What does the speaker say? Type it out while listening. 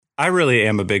I really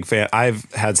am a big fan. I've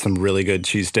had some really good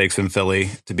cheesesteaks in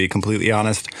Philly, to be completely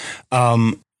honest.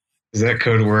 Is that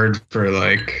code word for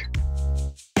like...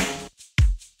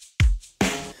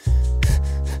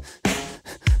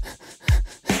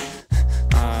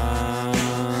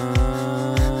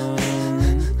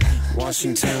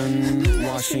 Washington,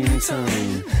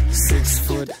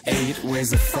 6'8",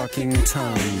 weighs a fucking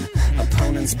ton.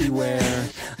 Opponents beware,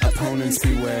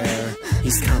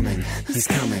 he's coming.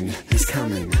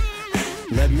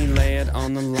 Let me lay it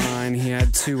on the line, he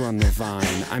had 2 on the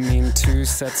vine. I mean 2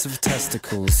 sets of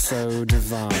testicles, so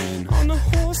divine. On a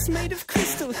horse made of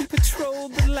crystal, he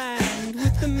patrolled the land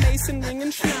with the mason ring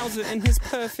and schnauzer in his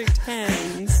perfect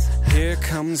hands. Here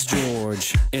comes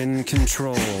George, in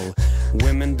control.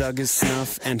 Women dug his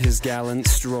snuff and his gallant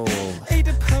stroll. 8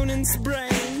 opponents'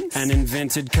 brains and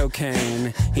invented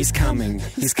cocaine. He's coming.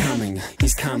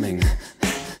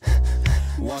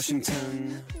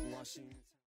 Washington.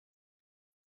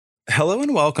 Hello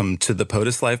and welcome to the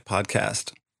POTUS Life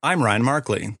podcast. I'm Ryan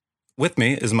Markley. With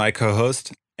me is my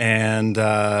co-host and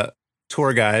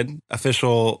tour guide,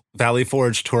 official Valley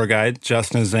Forge tour guide,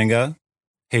 Justin Zinga.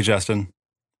 Hey, Justin,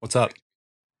 what's up?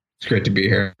 It's great to be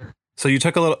here. So you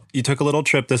took a little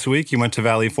trip this week. You went to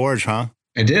Valley Forge, huh?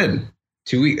 I did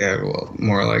 2 weeks, well,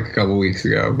 more like a couple weeks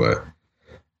ago, but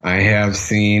I have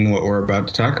seen what we're about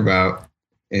to talk about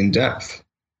in depth.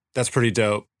 That's pretty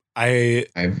dope. I've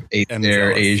ate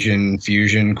their Asian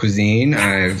fusion cuisine.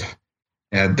 I've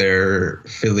had their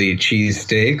Philly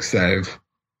cheesesteaks. I've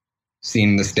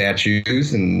seen the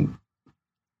statues, and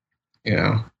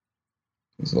it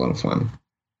was a lot of fun.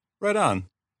 Right on.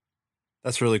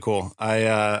 That's really cool.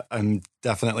 I'm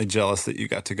definitely jealous that you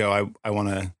got to go. I want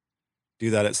to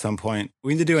do that at some point.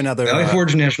 We need to do another. Valley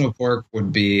Forge National Park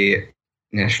would be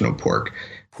National Pork.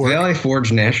 Valley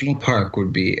Forge National Park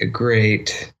would be a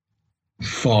great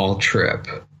fall trip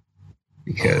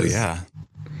because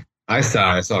I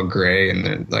saw gray and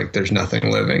then there's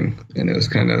nothing living, and it was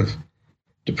kind of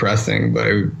depressing, but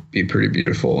it would be pretty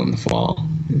beautiful in the fall.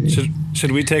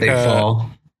 Should we take a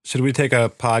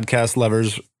podcast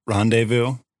lovers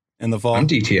rendezvous in the fall? I'm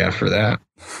DTF for that.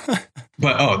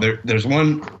 But there's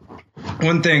one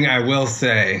thing I will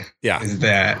say is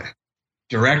that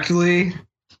directly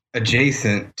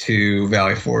adjacent to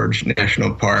Valley Forge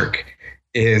National Park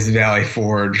is Valley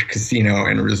Forge Casino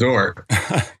and Resort,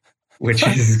 which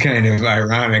is kind of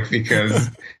ironic because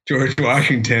George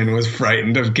Washington was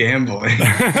frightened of gambling.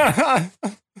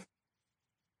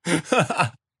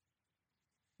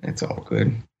 That's all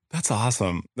good. That's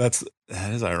awesome. That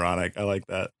is ironic. I like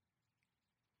that.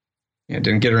 Yeah,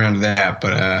 didn't get around to that,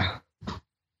 but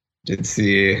did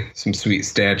see some sweet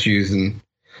statues and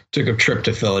took a trip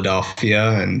to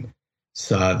Philadelphia and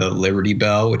saw the Liberty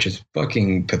Bell, which is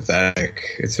fucking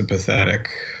pathetic. It's a pathetic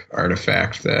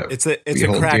artifact that it's a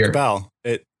cracked dear. Bell.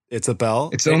 It's a bell.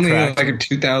 It's only like a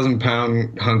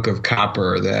 2,000-pound hunk of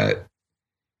copper that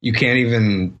you can't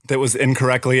even. That was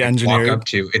incorrectly engineered. Walk up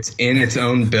to. It's in its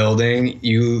own building.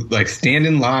 You stand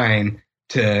in line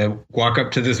to walk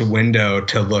up to this window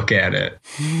to look at it.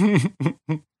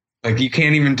 You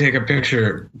can't even take a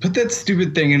picture. Put that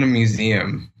stupid thing in a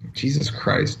museum. Jesus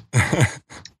Christ.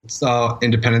 Saw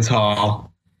Independence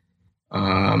Hall,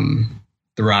 the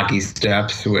Rocky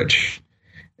Steps, which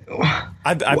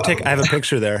I have a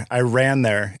picture there. I ran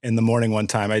there in the morning one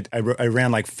time. I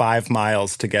ran like 5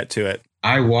 miles to get to it.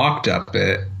 I walked up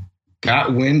it,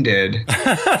 got winded,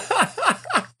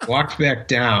 walked back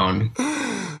down,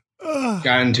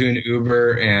 got into an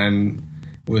Uber, and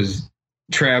was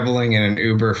traveling in an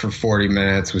Uber for 40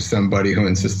 minutes with somebody who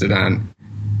insisted on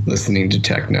listening to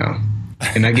techno.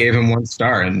 And I gave him 1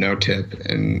 star and no tip.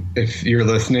 And if you're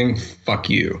listening, fuck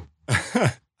you.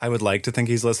 I would like to think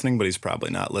he's listening, but he's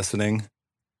probably not listening.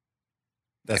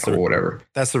 Whatever.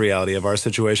 That's the reality of our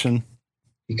situation.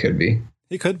 He could be.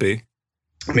 He could be.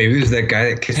 Maybe there's that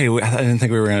guy that Hey, I didn't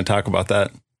think we were going to talk about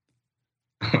that.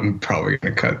 I'm probably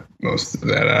going to cut most of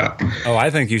that out. Oh,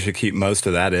 I think you should keep most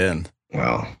of that in.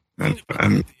 Well,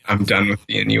 I'm done with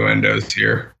the innuendos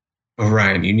here. Oh,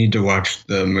 Ryan, you need to watch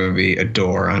the movie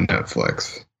Adore on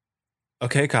Netflix.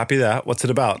 Okay, copy that. What's it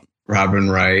about?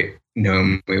 Robin Wright,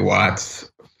 Naomi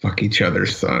Watts, fuck each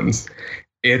other's sons.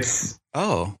 It's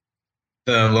the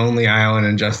Lonely Island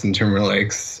and Justin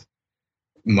Timberlake's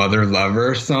Mother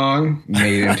Lover song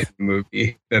made into a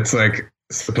movie that's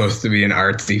supposed to be an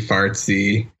artsy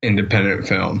fartsy independent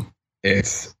film.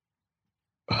 It's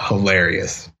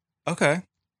hilarious. Okay.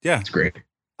 Yeah. It's great.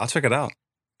 I'll check it out.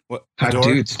 What, hot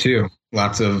dudes too.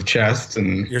 Lots of chest,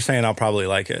 and you're saying I'll probably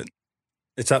like it.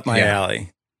 It's up my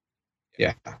alley.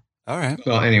 Yeah. All right.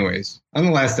 Well, anyways, on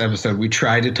the last episode, we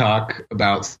tried to talk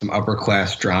about some upper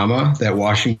class drama that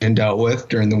Washington dealt with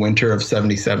during the winter of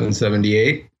 77,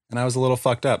 78. And I was a little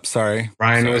fucked up. Sorry.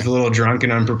 Ryan was a little drunk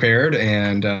and unprepared,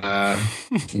 and,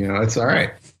 it's all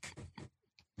right.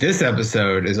 This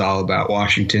episode is all about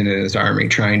Washington and his army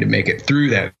trying to make it through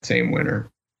that same winter.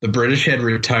 The British had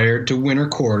retired to winter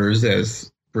quarters,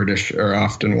 as British are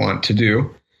often wont to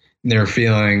do. They're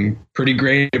feeling pretty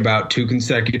great about 2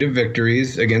 consecutive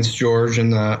victories against George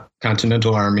and the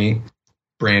Continental Army,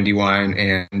 Brandywine,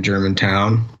 and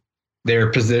Germantown.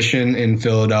 Their position in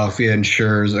Philadelphia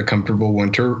ensures a comfortable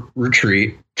winter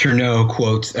retreat. Chernow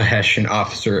quotes a Hessian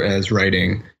officer as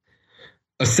writing,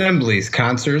 "Assemblies,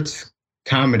 concerts,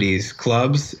 comedies,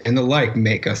 clubs, and the like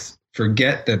make us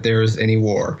forget that there is any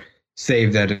war,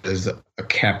 save that it is a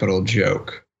capital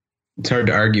joke." It's hard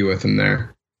to argue with him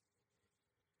there.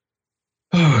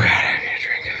 Oh, God, I need a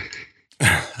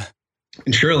drink.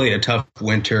 And surely a tough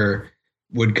winter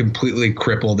would completely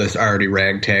cripple this already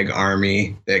ragtag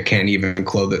army that can't even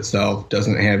clothe itself,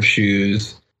 doesn't have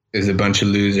shoes, is a bunch of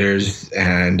losers,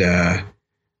 and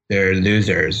they're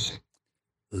losers.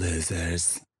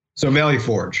 Losers. So Valley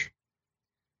Forge.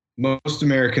 Most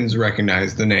Americans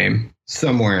recognize the name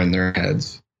somewhere in their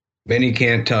heads. Many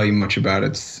can't tell you much about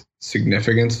its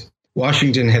significance.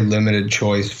 Washington had limited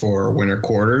choice for winter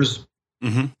quarters.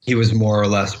 Mm-hmm. He was more or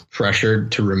less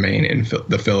pressured to remain in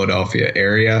the Philadelphia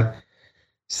area.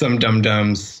 Some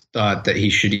dum-dums thought that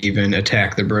he should even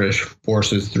attack the British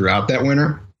forces throughout that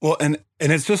winter. Well, and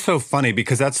it's just so funny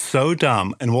because that's so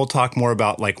dumb. And we'll talk more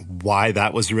about like why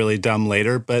that was really dumb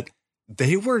later. But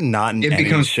they were not in any shape. It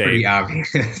becomes pretty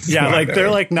obvious. Yeah, like they're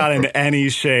like not in any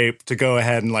shape to go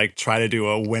ahead and like try to do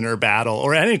a winter battle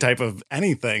or any type of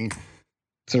anything.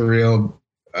 It's a real,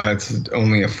 it's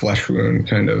only a flesh wound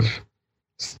kind of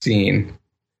scene.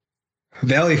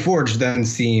 Valley Forge then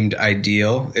seemed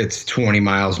ideal. It's 20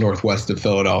 miles northwest of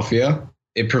Philadelphia.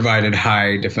 It provided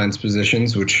high defense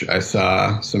positions, which I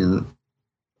saw some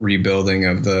rebuilding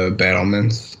of the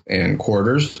battlements and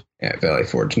quarters at Valley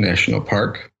Forge National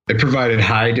Park. It provided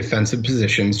high defensive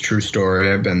positions. True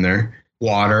story. I've been there.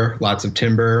 Water, lots of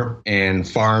timber, and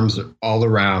farms all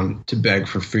around to beg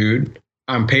for food.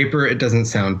 On paper, it doesn't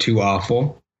sound too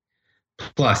awful.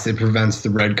 Plus, it prevents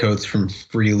the redcoats from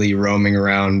freely roaming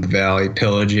around the valley,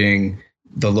 pillaging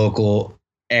the local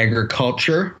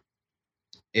agriculture.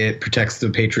 It protects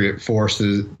the Patriot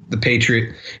forces.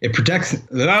 It protects. It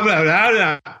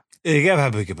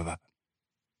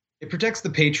protects the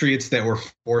Patriots that were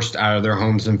forced out of their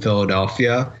homes in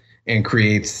Philadelphia and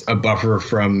creates a buffer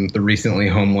from the recently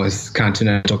homeless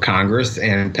Continental Congress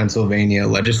and Pennsylvania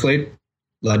legislature,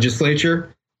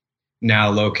 now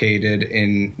located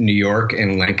in New York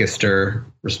and Lancaster,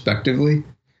 respectively.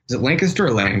 Is it Lancaster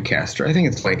or Lancaster? I think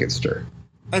it's Lancaster.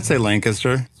 I'd say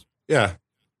Lancaster. Yeah.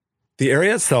 The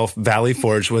area itself, Valley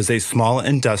Forge, was a small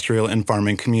industrial and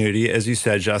farming community, as you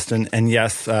said, Justin. And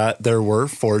yes, there were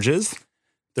forges.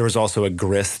 There was also a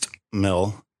grist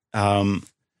mill. The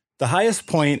highest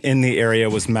point in the area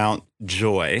was Mount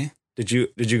Joy. Did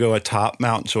you go atop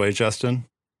Mount Joy, Justin?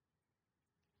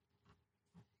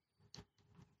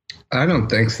 I don't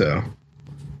think so.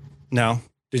 No.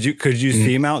 Could you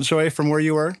see Mount Joy from where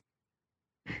you were?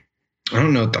 I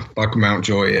don't know what the fuck Mount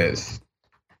Joy is,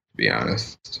 to be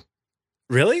honest.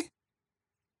 Really?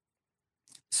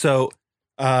 So,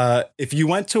 if you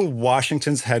went to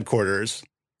Washington's headquarters,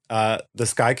 the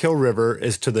Schuylkill River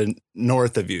is to the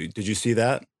north of you. Did you see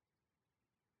that?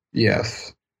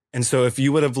 Yes. And so if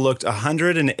you would have looked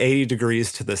 180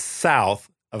 degrees to the south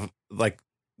of like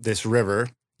this river,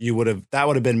 that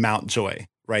would have been Mount Joy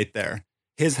right there.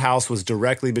 His house was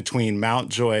directly between Mount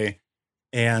Joy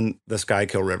and the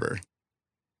Schuylkill River.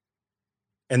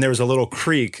 And there was a little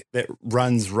creek that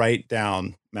runs right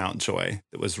down Mount Joy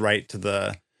that was right to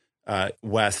the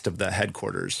west of the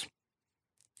headquarters.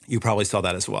 You probably saw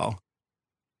that as well.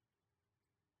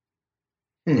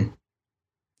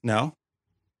 No?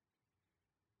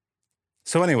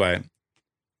 So anyway.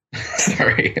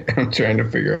 Sorry, I'm trying to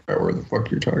figure out where the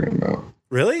fuck you're talking about.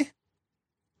 Really?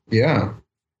 Yeah.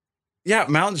 Yeah,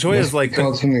 Mount Joy is like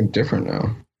called something different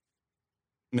now.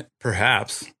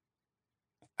 Perhaps.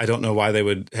 I don't know why they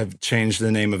would have changed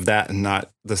the name of that and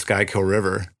not the Schuylkill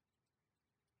River.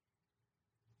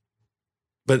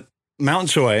 But Mount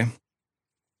Joy.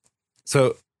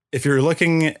 So if you're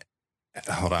looking,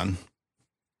 hold on.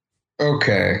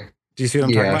 Okay. Do you see what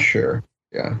I'm talking about? Yeah, sure.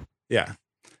 Yeah. Yeah.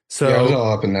 So I was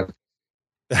all up in that.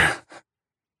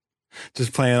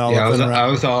 Just playing all up and around. I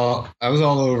was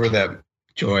all over that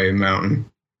Joy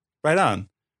Mountain. Right on.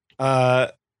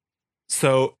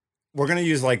 So we're going to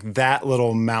use like that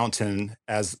little mountain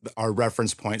as our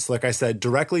reference point. So like I said,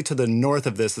 directly to the north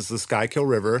of this is the Schuylkill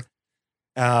River.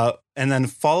 And then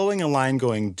following a line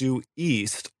going due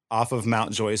east off of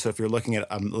Mount Joy. So if you're looking at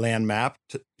a land map,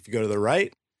 if you go to the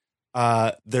right,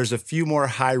 there's a few more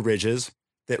high ridges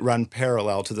that run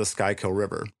parallel to the Schuylkill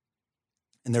River.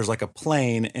 And there's like a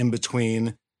plain in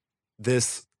between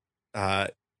this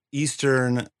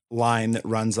eastern line that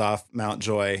runs off Mount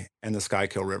Joy and the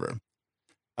Schuylkill River.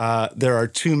 There are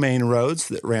two main roads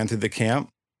that ran through the camp.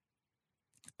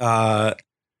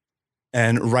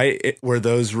 And right where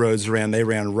those roads ran, they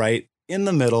ran right in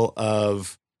the middle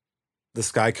of the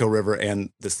Schuylkill River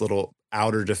and this little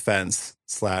outer defense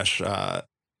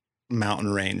 /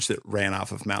 mountain range that ran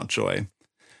off of Mount Joy.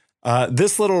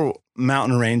 This little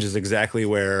mountain range is exactly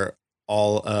where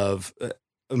all of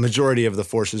a majority of the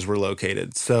forces were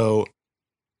located. So,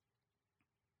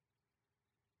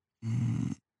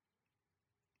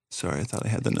 sorry, I thought I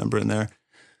had the number in there.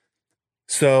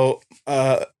 So,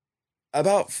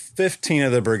 about 15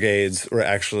 of the brigades were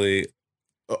actually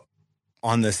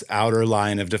on this outer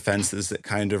line of defenses that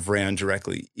kind of ran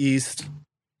directly east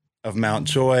of Mount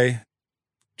Joy.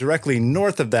 Directly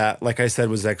north of that, like I said,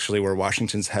 was actually where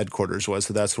Washington's headquarters was.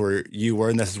 So that's where you were,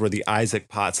 and this is where the Isaac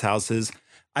Potts house is.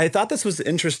 I thought this was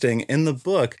interesting. In the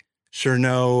book,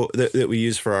 Chernow, that we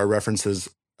use for our references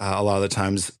a lot of the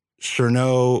times,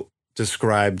 Chernow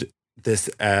described this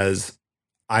as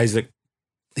Isaac.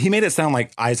 He made it sound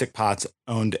like Isaac Potts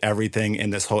owned everything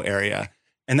in this whole area.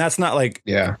 And that's not like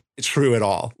true at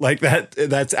all. Like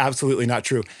that's absolutely not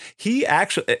true. He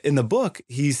actually, in the book,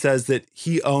 he says that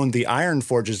he owned the iron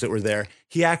forges that were there.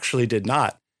 He actually did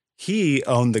not. He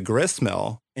owned the grist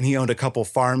mill and he owned a couple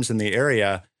farms in the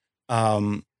area.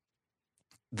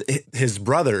 His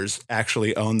brothers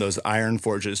actually owned those iron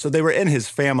forges. So they were in his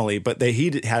family, but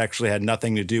he had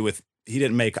nothing to do with, he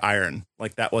didn't make iron.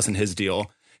 Like that wasn't his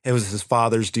deal. It was his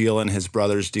father's deal and his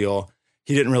brother's deal.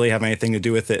 He didn't really have anything to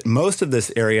do with it. Most of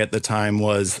this area at the time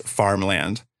was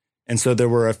farmland. And so there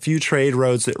were a few trade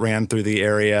roads that ran through the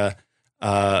area,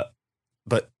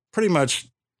 but pretty much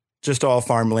just all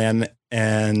farmland.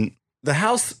 And the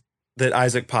house that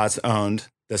Isaac Potts owned,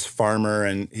 this farmer,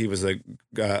 and he was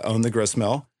owned the grist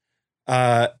mill.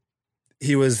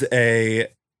 He was a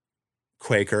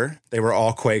Quaker. They were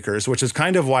all Quakers, which is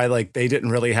kind of why like they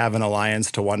didn't really have an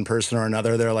alliance to one person or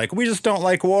another. They're like, we just don't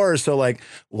like war. So like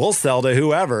we'll sell to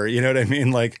whoever, you know what I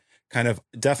mean? Like kind of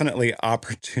definitely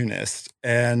opportunist.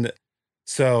 And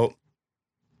so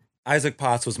Isaac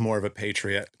Potts was more of a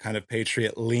patriot, kind of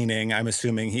patriot leaning. I'm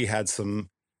assuming he had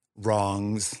some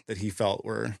wrongs that he felt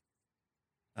were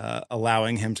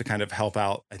allowing him to kind of help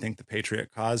out, I think, the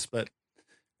patriot cause. But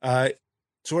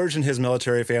George and his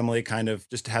military family kind of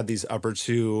just had these upper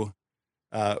two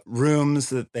rooms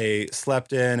that they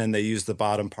slept in, and they used the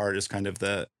bottom part as kind of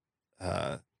the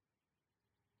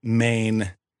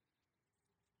main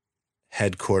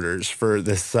headquarters for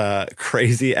this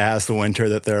crazy ass winter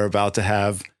that they're about to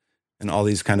have, and all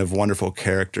these kind of wonderful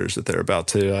characters that they're about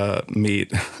to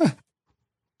meet.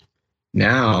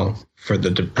 Now, for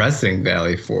the depressing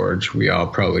Valley Forge, we all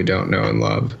probably don't know and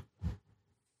love.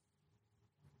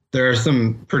 There are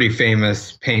some pretty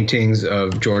famous paintings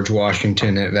of George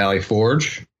Washington at Valley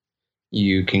Forge.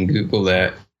 You can Google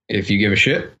that if you give a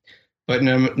shit. But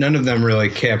none of them really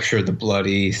capture the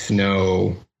bloody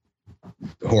snow,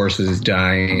 horses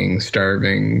dying,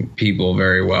 starving people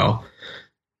very well.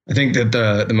 I think that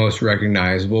the most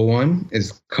recognizable one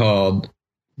is called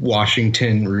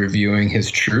Washington Reviewing His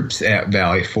Troops at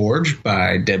Valley Forge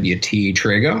by W.T.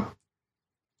 Trago.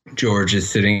 George is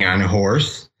sitting on a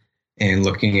horse and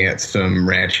looking at some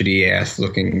ratchety-ass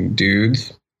looking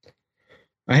dudes.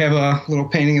 I have a little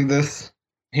painting of this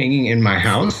hanging in my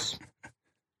house,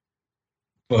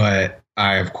 but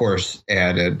I, of course,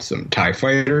 added some TIE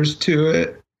fighters to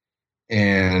it,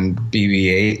 and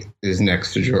BB-8 is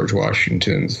next to George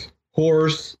Washington's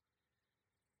horse.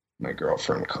 My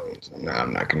girlfriend comes. No,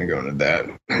 I'm not going to go into that.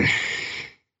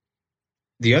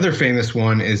 The other famous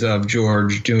one is of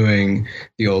George doing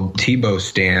the old Tebow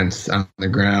stance on the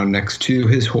ground next to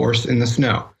his horse in the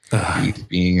snow. He's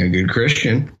being a good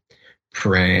Christian,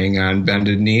 praying on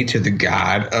bended knee to the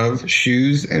God of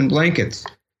shoes and blankets.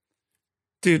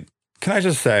 Dude, can I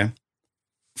just say,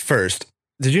 first,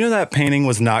 did you know that painting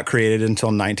was not created until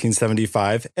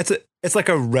 1975? It's like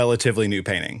a relatively new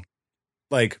painting.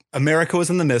 Like, America was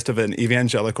in the midst of an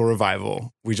evangelical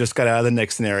revival. We just got out of the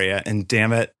Nixon era, and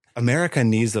damn it, America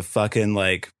needs a fucking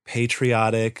like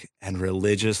patriotic and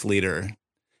religious leader.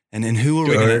 And then who are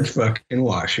we going to fucking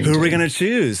Washington? Who are we going to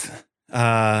choose?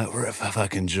 We're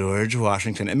fucking George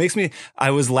Washington. It makes me,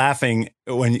 I was laughing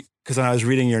when because when I was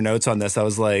reading your notes on this, I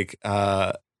was like,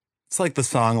 it's like the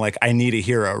song, like, I Need a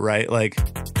Hero, right? Like,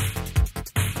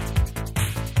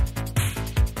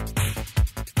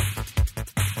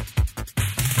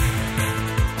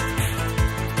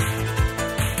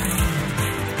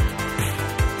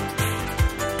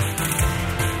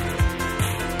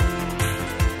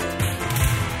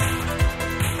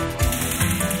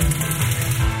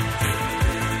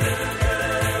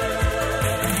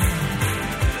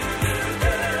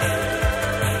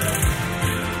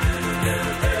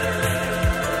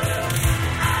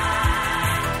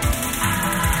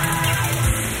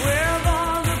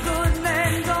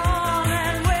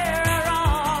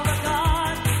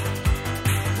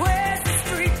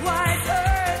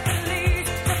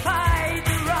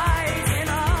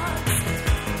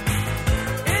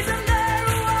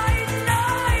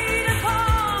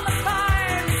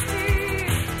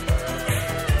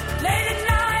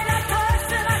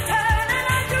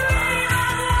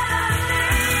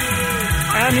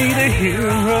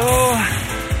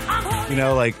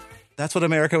 like, that's what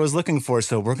America was looking for.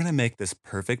 So we're going to make this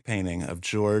perfect painting of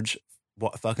George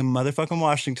fucking motherfucking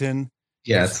Washington.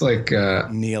 Yeah, it's like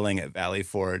kneeling at Valley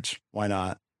Forge. Why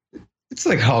not? It's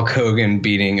like Hulk Hogan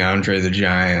beating Andre the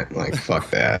Giant. Like,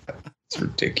 fuck that. It's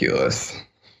ridiculous.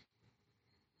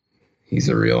 He's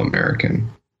a real American.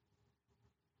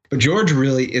 But George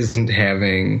really isn't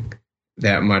having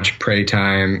that much prey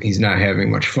time. He's not having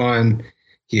much fun.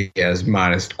 He has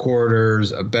modest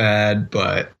quarters, a bed,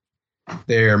 but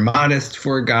they're modest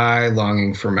for a guy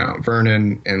longing for Mount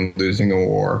Vernon and losing a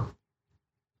war.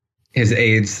 His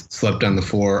aides slept on the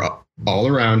floor all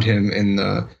around him in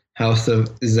the house of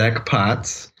Zach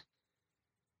Potts.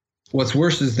 What's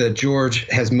worse is that George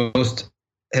has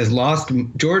lost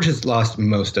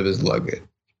most of his luggage.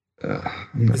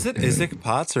 Is it Isaac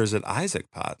Potts or is it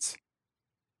Isaac Potts?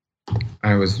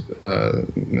 I was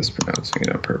mispronouncing it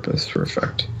on purpose for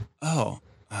effect.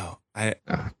 I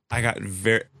got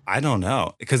I don't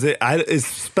know, because it's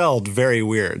spelled very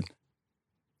weird.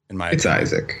 In my It's opinion.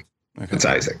 Isaac. Okay. It's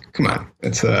Isaac. Come on,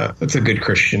 it's a good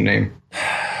Christian name.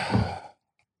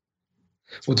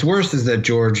 What's worse is that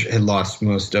George had lost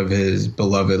most of his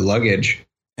beloved luggage,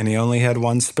 and he only had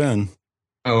one spoon.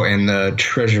 Oh, and the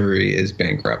treasury is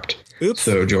bankrupt. Oops.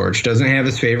 So George doesn't have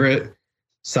his favorite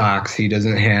socks. He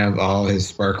doesn't have all his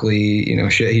sparkly,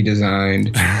 shit he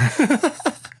designed.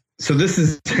 So this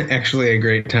is actually a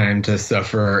great time to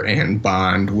suffer and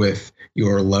bond with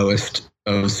your lowest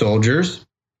of soldiers.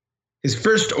 His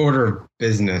first order of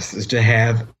business is to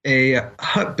have a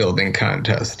hut building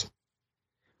contest.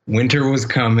 Winter was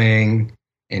coming,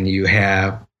 and you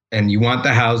want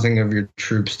the housing of your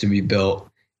troops to be built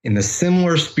in the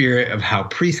similar spirit of how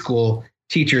preschool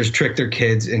teachers trick their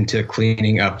kids into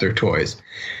cleaning up their toys.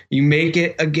 You make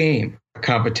it a game, a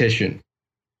competition.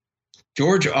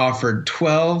 George offered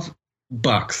 $12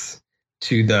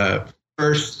 to the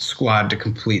first squad to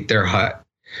complete their hut.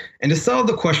 And to solve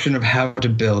the question of how to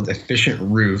build efficient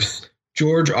roofs,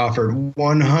 George offered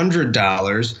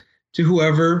 $100 to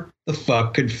whoever the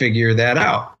fuck could figure that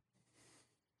out.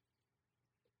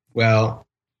 Well,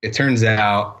 it turns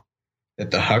out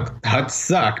that the hut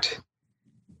sucked.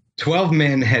 12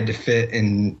 men had to fit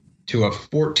into a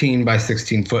 14 by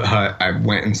 16 foot hut. I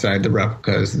went inside the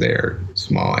replicas. They're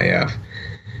small AF.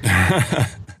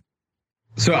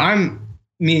 So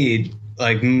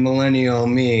millennial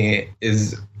me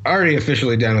is already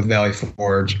officially done with Valley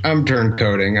Forge. I'm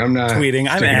turncoating. I'm not tweeting.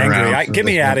 I'm angry. Get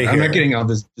me out of here. I'm not getting all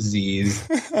this disease.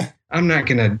 I'm not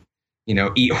going to,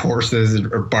 eat horses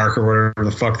or bark or whatever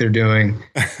the fuck they're doing.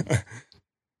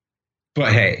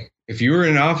 But hey, if you were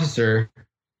an officer,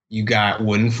 you got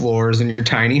wooden floors in your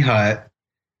tiny hut,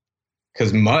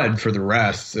 because mud for the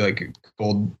rest, like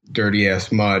old dirty ass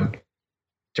mud.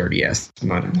 What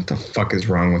the fuck is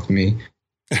wrong with me?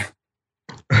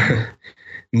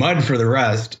 Mud for the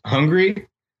rest. Hungry?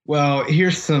 Well,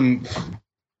 here's some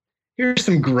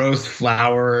gross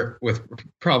flour with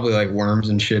probably like worms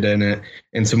and shit in it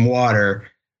and some water.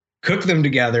 Cook them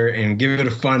together and give it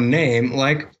a fun name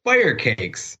like fire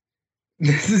cakes.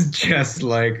 This is just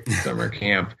like summer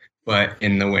camp, but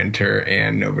in the winter,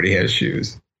 and nobody has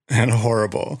shoes. And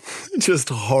horrible. Just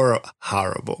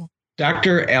horrible.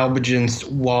 Dr. Albigen's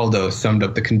Waldo summed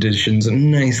up the conditions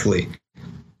nicely.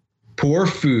 Poor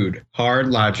food, hard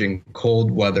lodging, cold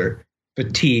weather,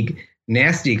 fatigue,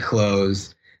 nasty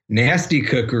clothes, nasty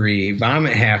cookery,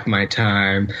 vomit half my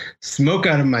time, smoke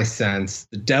out of my sense,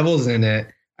 the devil's in it,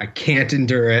 I can't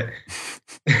endure it.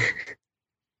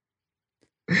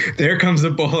 There comes a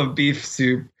bowl of beef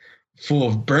soup full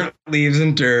of burnt leaves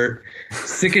and dirt,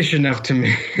 sickish enough to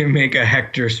make a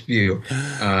Hector spew.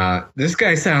 This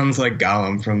guy sounds like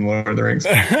Gollum from Lord of the Rings.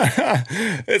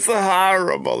 It's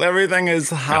horrible. Everything is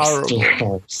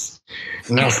horrible.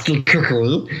 Nasty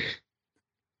cookery.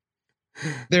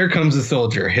 There comes a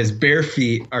soldier. His bare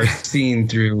feet are seen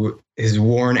through his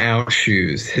worn out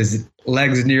shoes, his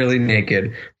legs nearly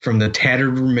naked from the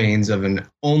tattered remains of an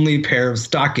only pair of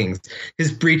stockings,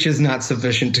 his breeches not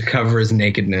sufficient to cover his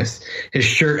nakedness, his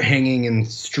shirt hanging in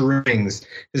strings,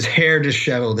 his hair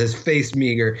disheveled, his face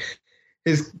meager,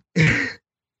 his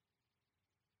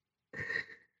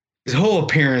whole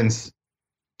appearance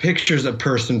pictures a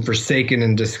person forsaken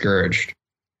and discouraged.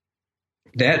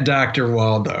 That Dr.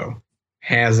 Waldo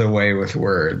has a way with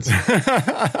words.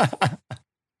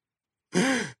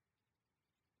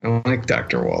 I like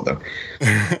Dr. Waldo.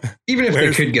 Even if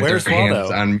they could get their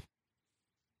hands on...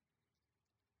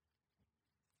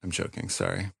 I'm joking,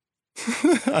 sorry.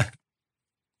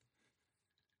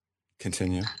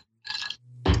 Continue.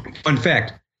 Fun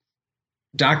fact,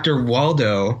 Dr.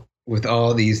 Waldo, with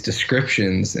all these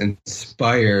descriptions,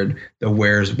 inspired the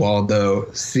Where's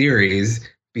Waldo series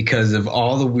because of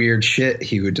all the weird shit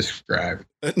he would describe.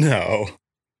 No.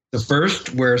 The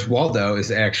first Where's Waldo is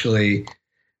actually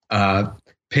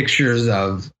pictures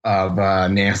of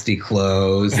nasty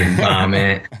clothes and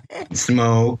vomit, and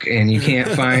smoke, and you can't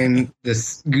find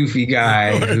this goofy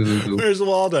guy who... Where's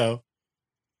Waldo?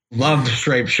 Loved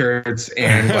striped shirts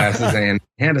and glasses and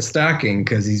had a stocking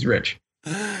because he's rich.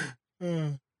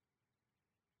 That's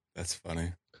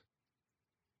funny.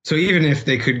 So even if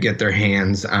they could get their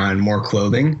hands on more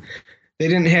clothing, they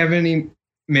didn't have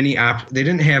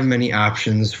many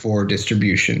options for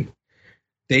distribution.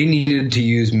 They needed to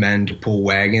use men to pull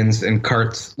wagons and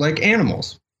carts like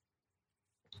animals.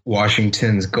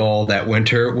 Washington's goal that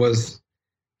winter was,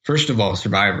 first of all,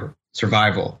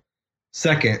 survival.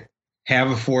 Second,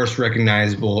 have a force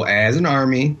recognizable as an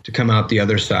army to come out the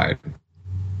other side.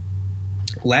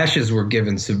 Lashes were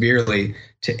given severely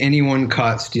to anyone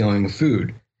caught stealing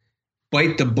food.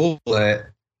 Bite the bullet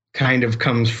kind of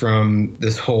comes from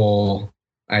this whole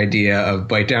idea of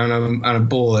bite down on a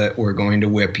bullet, we're going to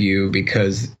whip you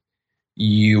because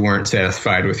you weren't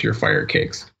satisfied with your fire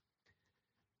cakes.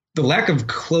 The lack of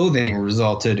clothing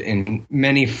resulted in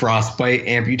many frostbite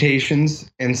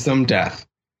amputations and some death.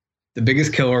 The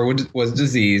biggest killer was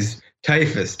disease.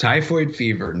 Typhus, typhoid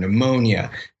fever,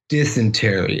 pneumonia,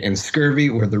 dysentery, and scurvy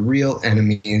were the real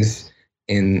enemies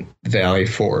in Valley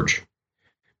Forge.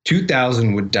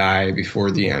 2,000 would die before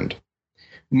the end.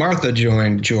 Martha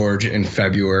joined George in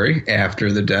February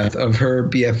after the death of her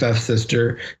BFF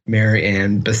sister, Mary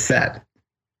Ann Bassett.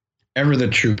 Ever the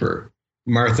trooper,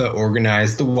 Martha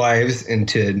organized the wives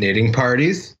into knitting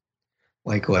parties,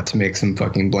 like let's make some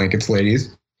fucking blankets,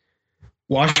 ladies.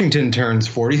 Washington turns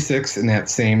 46 in that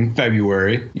same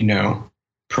February,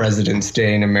 President's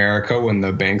Day in America when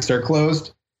the banks are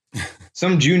closed.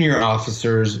 Some junior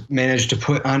officers managed to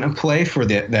put on a play for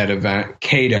that event,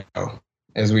 Cato,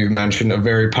 as we've mentioned, a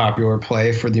very popular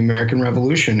play for the American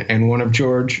Revolution and one of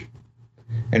George's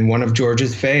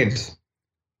faves.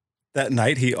 That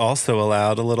night, he also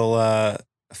allowed a little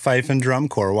fife and drum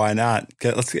corps. Why not?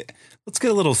 Let's get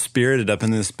a little spirited up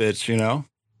in this bitch,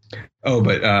 Oh,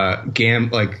 but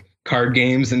card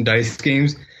games and dice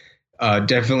games.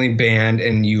 Definitely banned,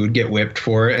 and you would get whipped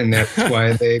for it, and that's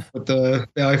why they put the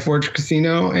Valley Forge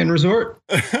Casino and Resort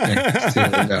next to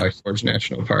the Valley Forge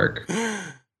National Park.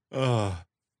 Oh,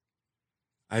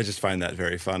 I just find that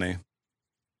very funny.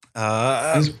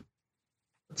 It's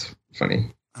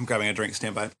funny. I'm grabbing a drink.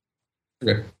 Stand by.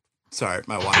 Okay. Sorry,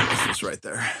 my wine is just right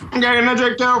there. I'm getting a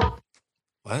drink too.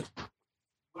 What?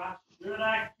 Why should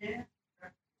I care?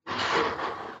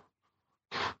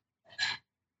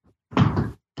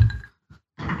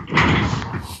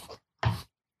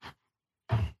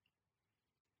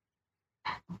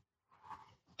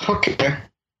 Okay.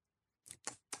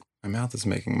 My mouth is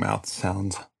making mouth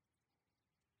sounds.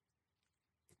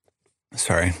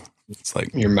 Sorry. It's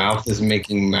like your mouth is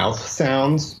making mouth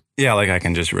sounds? Yeah, like I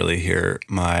can just really hear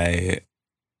my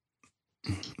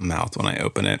mouth when I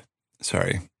open it.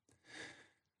 Sorry.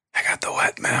 I got the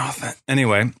wet mouth.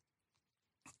 Anyway.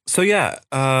 So yeah,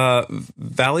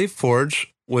 Valley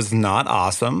Forge was not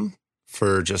awesome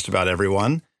for just about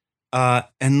everyone.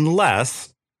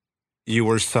 Unless you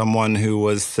were someone who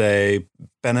was, say,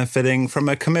 benefiting from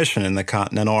a commission in the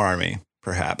Continental Army,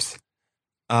 perhaps.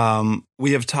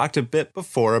 We have talked a bit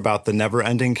before about the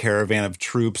never-ending caravan of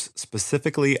troops,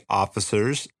 specifically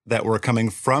officers, that were coming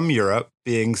from Europe,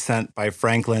 being sent by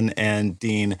Franklin and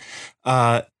Dean.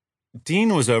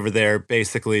 Dean was over there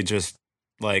basically just,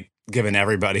 like, given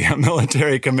everybody a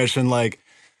military commission. Like,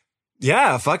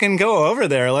 yeah, fucking go over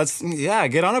there.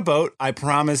 Get on a boat. I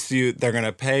promise you, they're going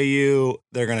to pay you.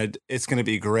 It's going to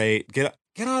be great. Get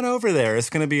on over there. It's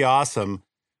going to be awesome.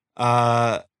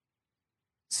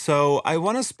 So I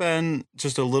want to spend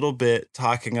just a little bit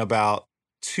talking about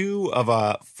two of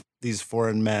these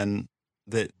foreign men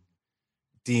that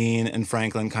Dean and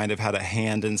Franklin kind of had a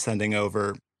hand in sending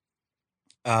over.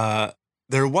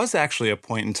 There was actually a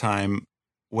point in time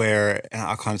where, and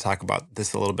I'll kind of talk about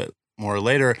this a little bit more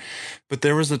later, but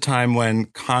there was a time when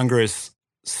Congress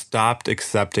stopped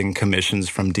accepting commissions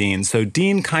from Dean. So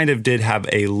Dean kind of did have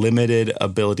a limited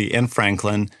ability, and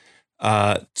Franklin,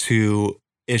 to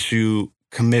issue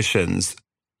commissions,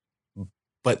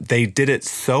 but they did it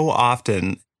so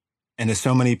often and to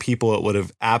so many people, it would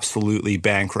have absolutely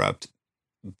bankrupted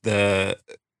the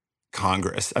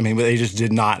Congress. I mean, they just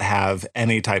did not have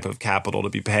any type of capital to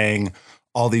be paying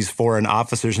all these foreign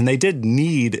officers, and they did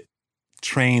need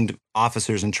trained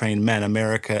officers and trained men.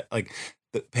 America, like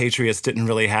the Patriots, didn't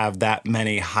really have that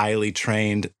many highly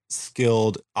trained,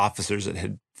 skilled officers that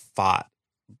had fought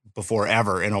before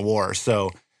ever in a war.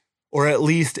 So, or at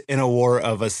least in a war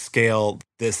of a scale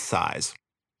this size.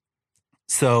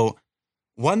 So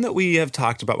one that we have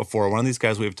talked about before, one of these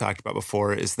guys we've talked about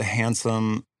before is the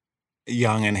handsome,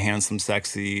 young and handsome,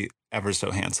 sexy, ever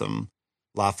so handsome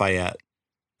Lafayette.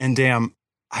 And damn,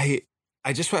 I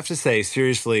just have to say,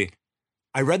 seriously,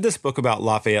 I read this book about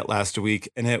Lafayette last week,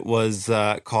 and it was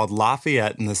called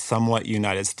Lafayette in the Somewhat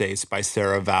United States by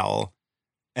Sarah Vowell.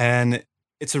 And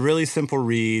it's a really simple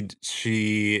read.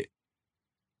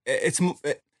 It's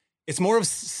more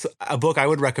of a book I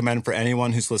would recommend for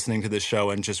anyone who's listening to this show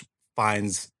and just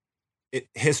finds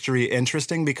history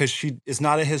interesting, because she is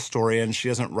not a historian. She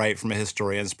doesn't write from a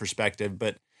historian's perspective,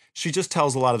 but she just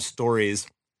tells a lot of stories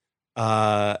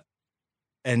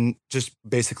and just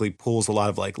basically pulls a lot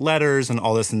of like letters and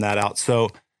all this and that out. So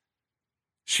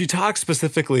she talks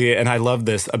specifically, and I love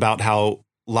this, about how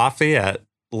Lafayette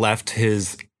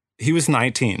he was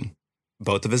 19.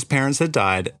 Both of his parents had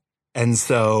died. And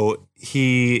so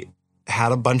he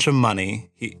had a bunch of money.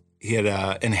 He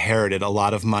had inherited a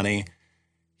lot of money.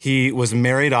 He was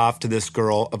married off to this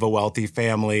girl of a wealthy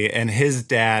family, and her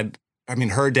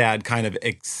dad kind of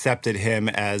accepted him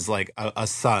as like a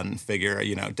son figure,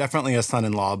 definitely a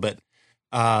son-in-law, but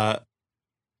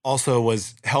also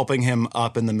was helping him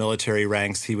up in the military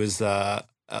ranks. He was a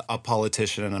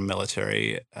politician and a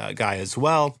military guy as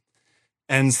well.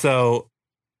 And so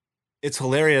it's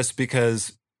hilarious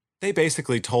because they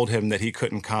basically told him that he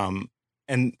couldn't come.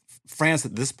 And France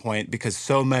at this point, because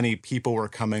so many people were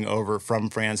coming over from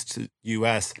France to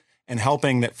U.S. and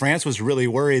helping, that France was really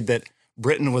worried that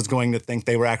Britain was going to think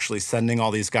they were actually sending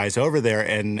all these guys over there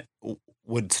and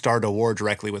would start a war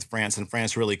directly with France. And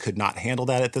France really could not handle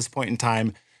that at this point in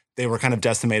time. They were kind of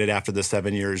decimated after the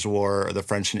 7 Years' War, or the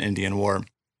French and Indian War.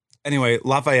 Anyway,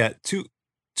 Lafayette,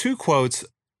 two quotes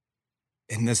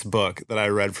in this book that I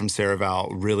read from Sarah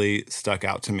Vowell really stuck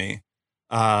out to me.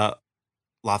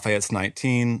 Lafayette's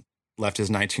 19, left his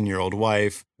 19-year-old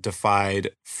wife,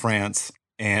 defied France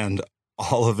and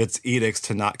all of its edicts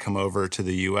to not come over to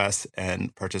the U.S.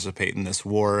 and participate in this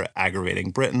war, aggravating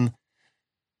Britain.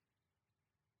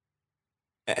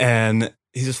 And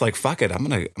he's just like, fuck it, I'm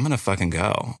gonna fucking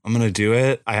go. I'm gonna do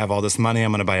it. I have all this money.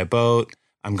 I'm gonna buy a boat.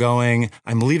 I'm going.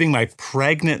 I'm leaving my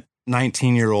pregnant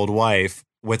 19-year-old wife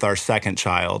with our second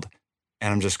child,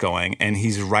 and I'm just going. And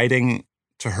he's writing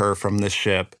to her from the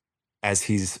ship as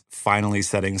he's finally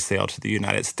setting sail to the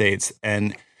United States.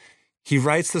 And he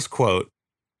writes this quote: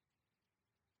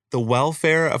 "The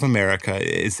welfare of America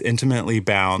is intimately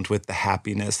bound with the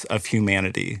happiness of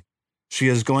humanity. She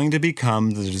is going to become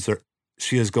the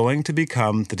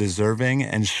deserving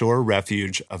and sure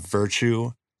refuge of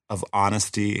virtue, of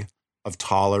honesty, of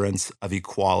tolerance, of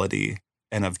equality,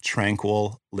 and of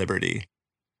tranquil liberty."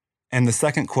 And the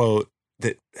second quote,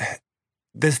 that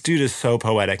this dude is so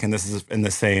poetic, and this is in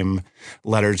the same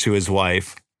letter to his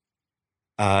wife.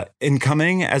 "In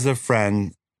coming as a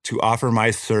friend to offer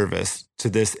my service to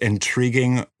this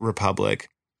intriguing republic,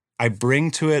 I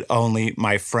bring to it only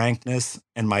my frankness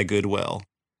and my goodwill.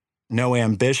 No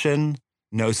ambition,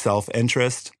 no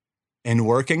self-interest. In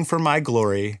working for my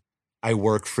glory, I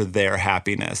work for their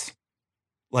happiness."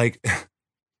 Like,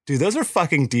 dude, those are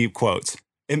fucking deep quotes.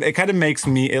 It kind of makes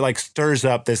me, it like stirs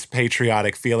up this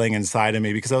patriotic feeling inside of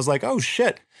me, because I was like, oh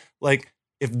shit, like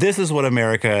if this is what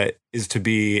America is to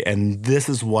be, and this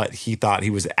is what he thought he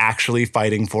was actually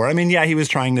fighting for. I mean, yeah, he was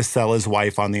trying to sell his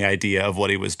wife on the idea of what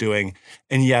he was doing.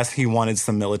 And yes, he wanted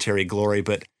some military glory,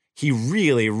 but he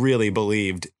really, really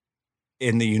believed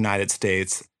in the United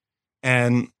States.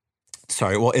 And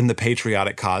in the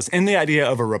patriotic cause and the idea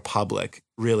of a republic.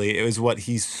 Really, it was what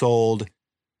he sold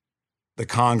the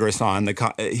Congress on.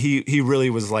 He really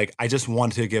was like, I just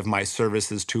want to give my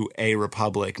services to a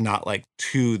republic, not like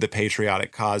to the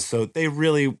patriotic cause. So they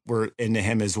really were into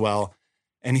him as well.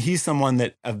 And he's someone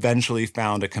that eventually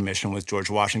found a commission with George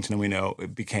Washington. And we know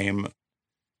it became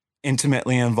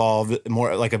intimately involved,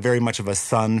 more like a very much of a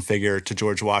son figure to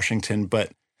George Washington.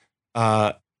 But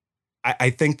I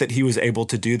think that he was able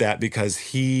to do that because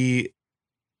he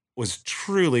was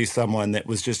truly someone that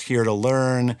was just here to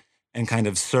learn and kind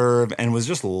of serve and was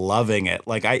just loving it.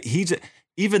 Like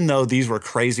even though these were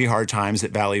crazy hard times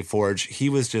at Valley Forge, he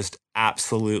was just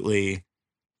absolutely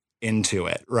into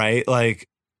it, right? Like,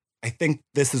 I think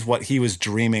this is what he was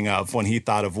dreaming of when he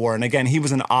thought of war. And again, he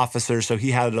was an officer, so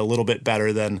he had it a little bit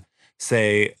better than,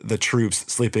 say, the troops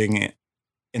sleeping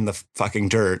in the fucking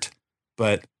dirt.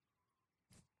 But,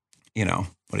 you know,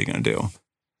 what are you going to do?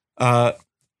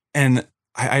 And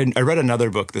I read another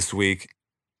book this week,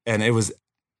 and it was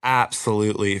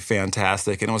absolutely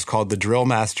fantastic. And it was called The Drill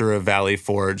Master of Valley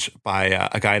Forge by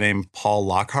a guy named Paul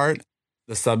Lockhart.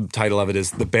 The subtitle of it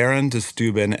is The Baron de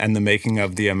Steuben and the Making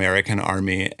of the American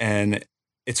Army. And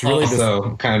it's really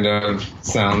also kind of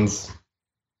sounds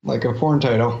like a porn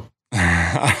title.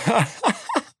 The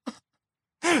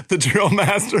Drill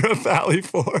Master of Valley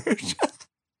Forge.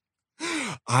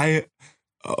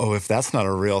 If that's not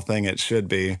a real thing, it should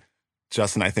be.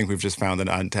 Justin, I think we've just found an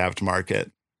untapped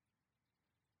market.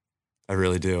 I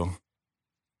really do.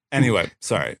 Anyway,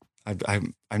 sorry.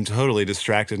 I'm totally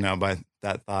distracted now by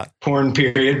that thought. Porn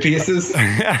period pieces.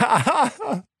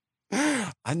 I'm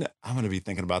going to be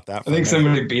thinking about that. I think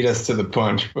somebody beat us to the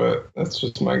punch, but that's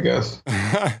just my guess.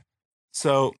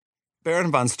 So,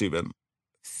 Baron von Steuben,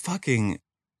 fucking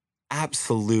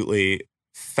absolutely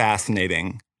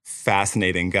fascinating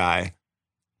guy.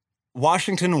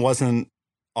 Washington wasn't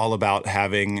all about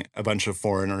having a bunch of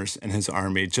foreigners in his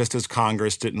army, just as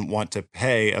Congress didn't want to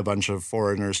pay a bunch of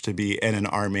foreigners to be in an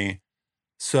army.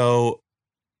 So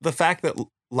the fact that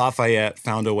Lafayette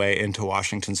found a way into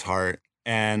Washington's heart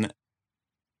and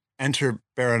enter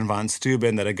Baron von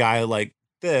Steuben, that a guy like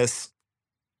this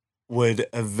would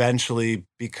eventually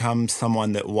become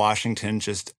someone that Washington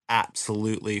just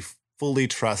absolutely fully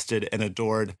trusted and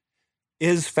adored,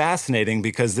 is fascinating,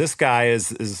 because this guy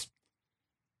is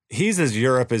he's as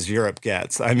Europe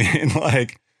gets. I mean,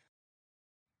 like,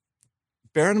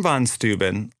 Baron von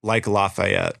Steuben, like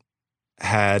Lafayette,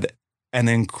 had an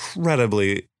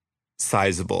incredibly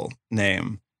sizable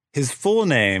name. His full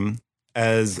name,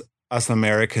 as us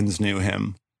Americans knew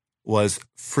him, was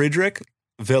Friedrich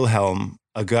Wilhelm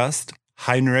August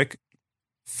Heinrich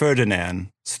Ferdinand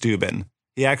Steuben.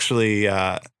 He actually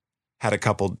had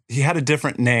a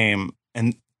different name,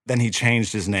 and then he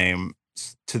changed his name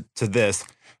to this.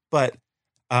 But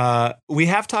we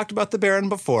have talked about the Baron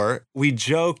before. We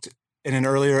joked in an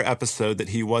earlier episode that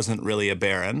he wasn't really a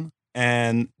Baron,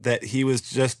 and that he was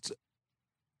just,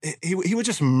 he would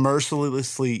just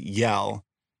mercilessly yell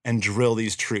and drill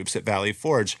these troops at Valley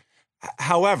Forge.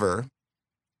 However,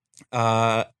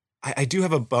 I do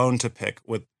have a bone to pick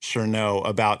with Chernow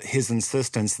about his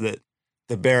insistence that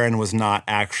the Baron was not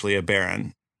actually a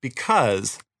Baron,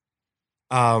 because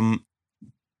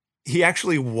he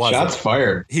actually wasn't. Shots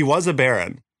fired. He was a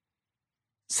Baron.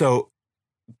 So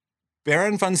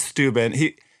Baron von Steuben,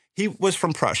 he was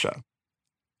from Prussia.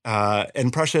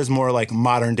 And Prussia is more like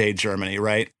modern day Germany,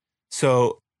 right?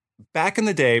 So back in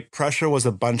the day, Prussia was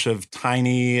a bunch of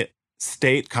tiny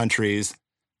state countries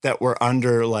that were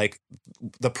under like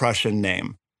the Prussian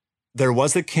name. There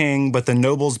was a king, but the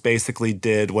nobles basically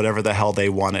did whatever the hell they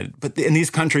wanted. But and these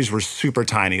countries were super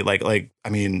tiny, like I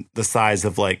mean, the size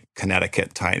of like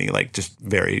Connecticut, tiny, like just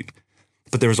very.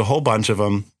 But there was a whole bunch of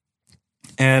them,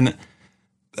 and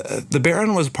the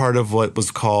Baron was part of what was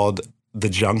called the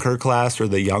Junker class or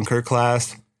the Junker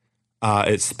class.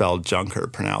 It's spelled Junker,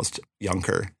 pronounced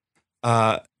Junker,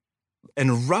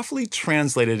 and roughly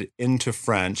translated into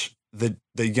French, the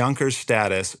Junker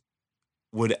status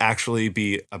would actually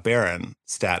be a Baron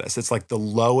status. It's like the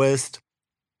lowest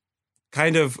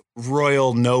kind of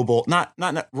royal noble, not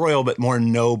royal, but more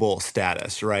noble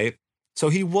status, right? So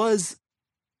he was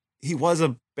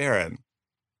a Baron.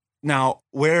 Now,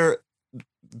 where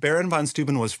Baron von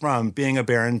Steuben was from, being a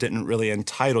Baron didn't really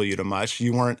entitle you to much.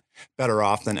 You weren't better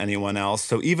off than anyone else.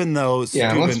 So even though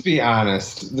Steuben, let's be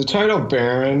honest, the title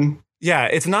Baron,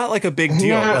 it's not like a big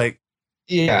deal.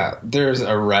 There's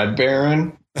a Red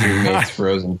Baron who makes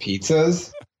frozen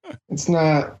pizzas. It's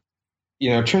not,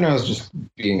 Chernow's just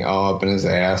being all up in his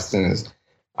ass and his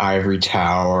ivory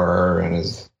tower and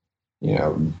his,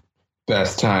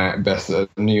 best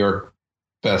New York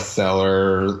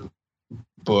bestseller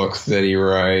books that he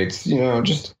writes.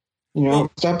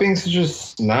 Stop being such a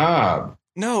snob.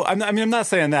 No, I'm not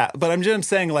saying that, but I'm just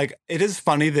saying, like, it is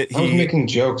funny that I was making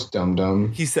jokes,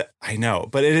 dum-dum. He said, I know,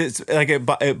 but it is like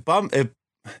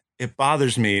it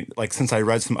bothers me, like, since I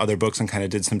read some other books and kind of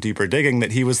did some deeper digging,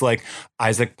 that he was like,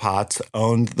 Isaac Potts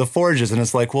owned the Forges. And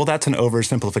it's like, well, that's an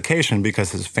oversimplification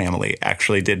because his family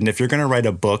actually did. And if you're going to write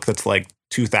a book that's like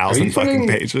 2,000 fucking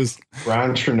pages.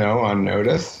 Ron Chernow on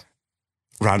notice?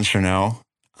 Ron Chernow,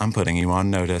 I'm putting you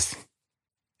on notice.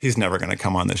 He's never going to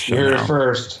come on this show. You're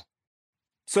first.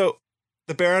 So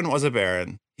the Baron was a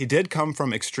baron. He did come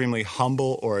from extremely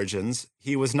humble origins.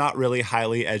 He was not really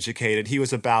highly educated. He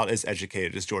was about as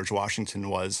educated as George Washington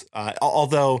was,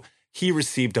 although he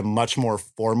received a much more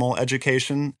formal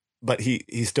education, but he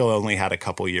still only had a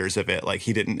couple years of it. Like,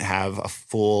 he didn't have a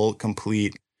full,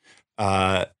 complete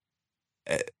high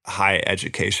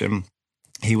education.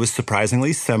 He was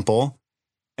surprisingly simple,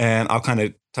 and I'll kind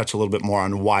of touch a little bit more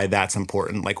on why that's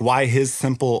important, like why his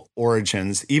simple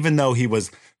origins, even though he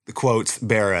was, the quotes,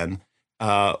 baron,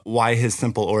 why his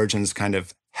simple origins kind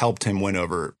of helped him win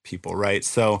over people, right?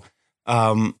 So,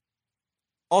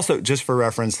 also, just for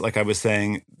reference, like I was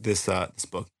saying, this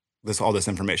book, all this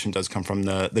information does come from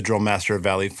the Drill Master of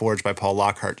Valley Forge by Paul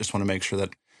Lockhart. Just want to make sure that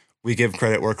we give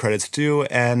credit where credit's due,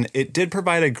 and it did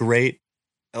provide a great,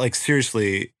 like,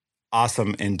 seriously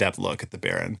awesome in-depth look at the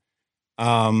Baron.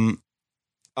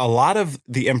 A lot of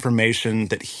the information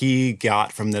that he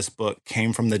got from this book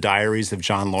came from the diaries of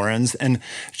John Laurens, and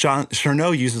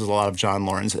Chernow uses a lot of John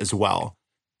Laurens as well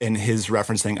in his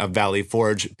referencing of Valley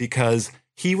Forge, because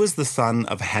he was the son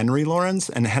of Henry Laurens,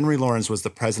 and Henry Laurens was the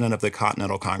president of the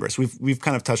Continental Congress. We've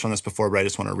kind of touched on this before, but I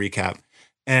just want to recap.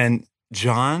 And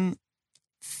John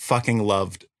fucking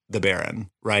loved the Baron,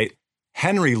 right?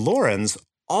 Henry Laurens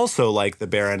also liked the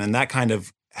Baron, and that kind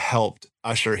of helped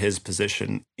usher his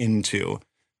position into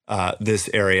this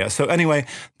area. So anyway,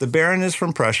 the Baron is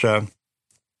from Prussia.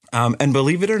 And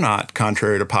believe it or not,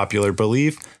 contrary to popular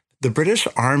belief, the British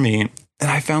Army, and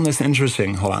I found this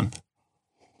interesting. Hold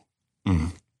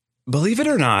on. Believe it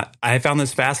or not, I found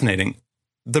this fascinating.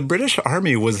 The British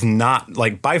Army was not,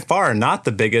 like, by far not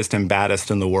the biggest and baddest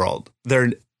in the world.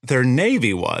 Their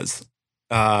Navy was,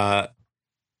 but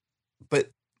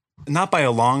not by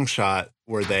a long shot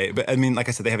were they. But I mean, like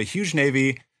I said, they have a huge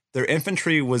Navy. Their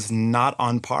infantry was not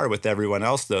on par with everyone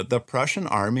else, though. The Prussian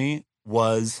army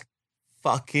was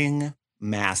fucking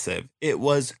massive. It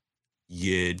was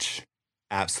huge.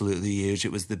 Absolutely huge.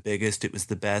 It was the biggest. It was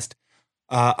the best.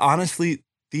 Honestly,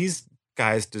 these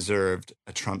guys deserved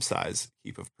a Trump-size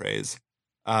heap of praise.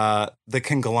 The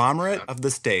conglomerate of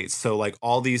the states, so like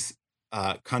all these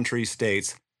country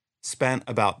states, spent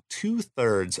about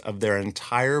 2/3 of their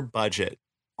entire budget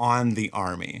on the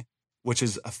army, which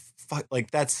is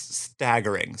that's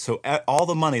staggering. So all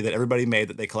the money that everybody made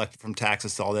that they collected from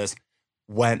taxes, all this,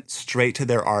 went straight to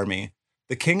their army.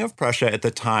 The King of Prussia at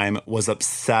the time was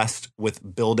obsessed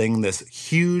with building this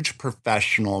huge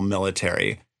professional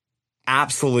military.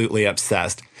 Absolutely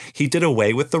obsessed. He did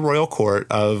away with the royal court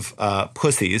of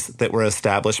pussies that were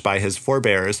established by his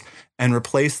forebears and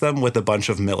replaced them with a bunch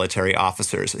of military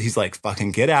officers. He's like,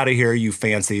 fucking get out of here, you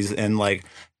fancies. And like,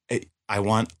 I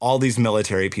want all these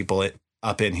military people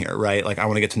up in here, right? Like, I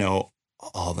want to get to know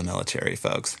all the military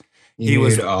folks. He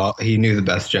knew the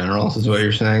best generals, is what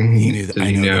you're saying. He knew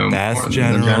the best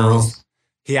generals.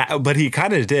 Yeah, but he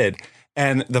kind of did.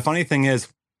 And the funny thing is,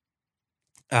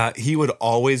 he would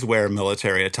always wear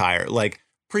military attire. Like,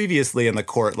 previously in the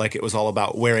court, like, it was all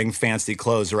about wearing fancy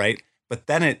clothes, right? But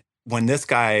then when this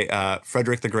guy,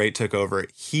 Frederick the Great, took over,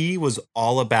 he was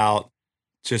all about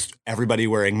just everybody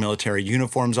wearing military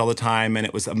uniforms all the time. And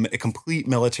it was a complete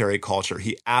military culture.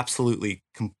 He absolutely,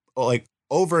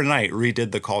 overnight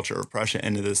redid the culture of Prussia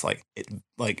into this like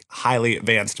highly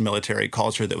advanced military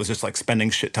culture that was just like spending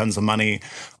shit tons of money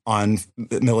on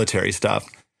military stuff.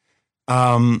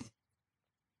 One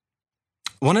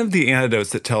of the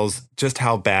anecdotes that tells just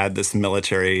how bad this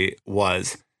military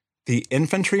was, the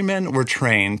infantrymen were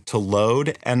trained to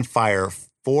load and fire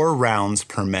 4 rounds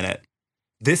per minute.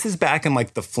 This is back in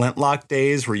like the flintlock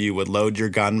days where you would load your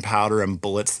gunpowder and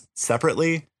bullets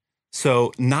separately.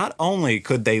 So not only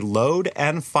could they load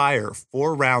and fire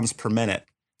 4 rounds per minute,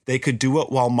 they could do it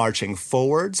while marching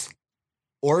forwards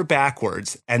or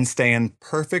backwards and stay in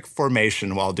perfect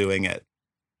formation while doing it.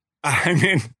 I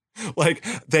mean, like,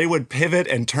 they would pivot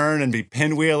and turn and be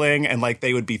pinwheeling, and like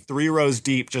they would be 3 rows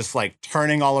deep, just like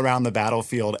turning all around the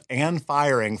battlefield and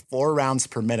firing 4 rounds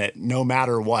per minute, no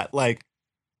matter what. Like,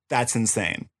 that's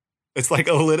insane. It's like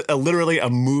literally a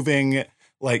moving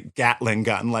like Gatling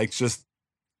gun. Like, just,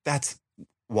 that's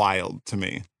wild to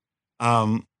me.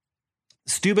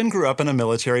 Steuben grew up in a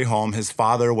military home. His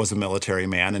father was a military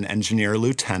man, an engineer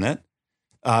lieutenant.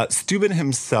 Steuben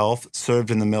himself served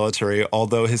in the military,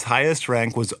 although his highest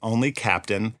rank was only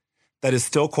captain. That is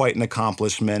still quite an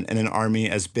accomplishment in an army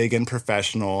as big and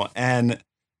professional and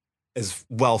as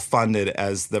well-funded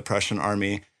as the Prussian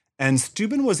army. And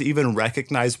Steuben was even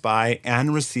recognized by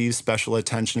and received special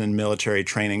attention in military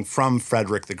training from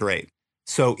Frederick the Great.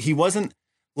 So he wasn't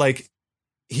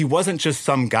just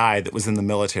some guy that was in the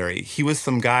military. He was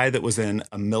some guy that was in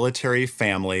a military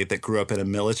family that grew up in a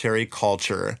military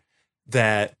culture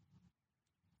that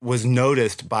was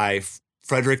noticed by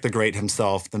Frederick the Great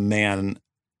himself, the man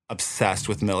obsessed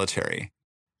with military.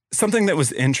 Something that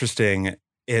was interesting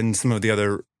in some of the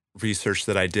other research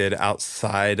that I did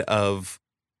outside of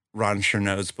Ron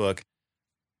Chernow's book,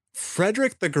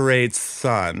 Frederick the Great's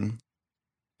son,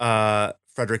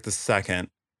 Frederick II,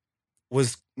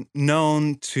 was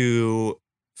known to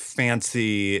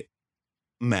fancy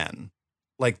men.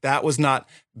 Like, that was not,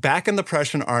 back in the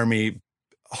Prussian army,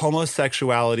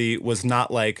 homosexuality was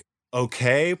not like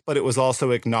okay, but it was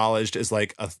also acknowledged as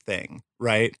like a thing,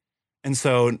 right? And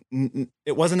so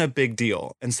it wasn't a big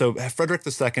deal. And so Frederick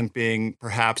II being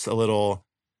perhaps a little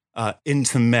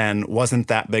into men wasn't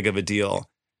that big of a deal.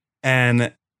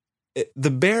 And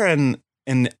the Baron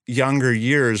in younger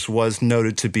years was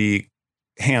noted to be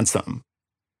handsome.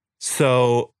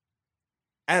 So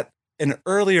at an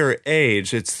earlier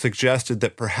age, it's suggested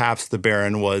that perhaps the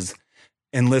Baron was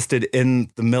enlisted in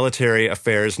the military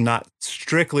affairs, not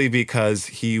strictly because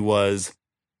he was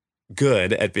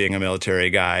good at being a military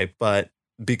guy, but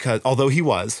because, although he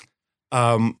was,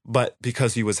 but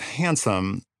because he was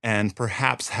handsome and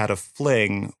perhaps had a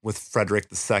fling with Frederick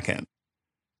II.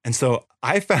 And so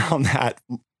I found that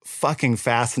fucking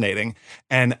fascinating.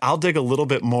 And I'll dig a little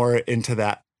bit more into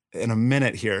that in a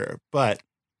minute here. But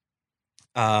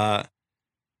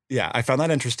yeah, I found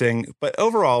that interesting. But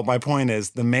overall, my point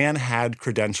is the man had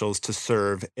credentials to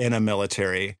serve in a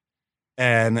military.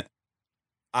 And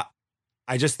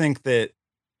I just think that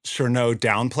Chernow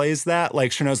downplays that.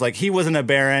 Like, Chernow's like, he wasn't a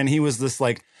baron. He was this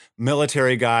like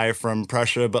military guy from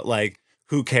Prussia, but like,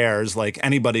 who cares? Like,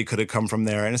 anybody could have come from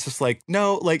there. And it's just like,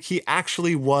 no, like, he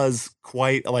actually was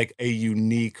quite like a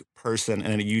unique person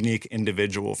and a unique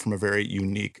individual from a very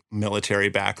unique military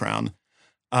background.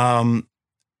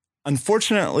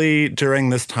 Unfortunately, during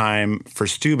this time for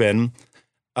Steuben,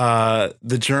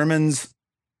 the Germans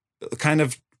kind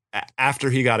of, after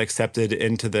he got accepted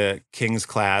into the King's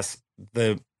class,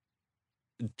 the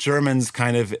Germans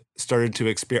kind of started to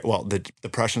experience, well, the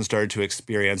Prussians started to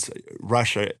experience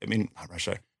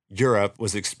Europe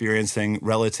was experiencing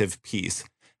relative peace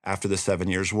after the 7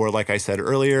 Years' War. Like I said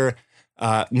earlier,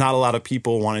 not a lot of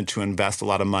people wanted to invest a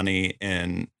lot of money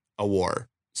in a war.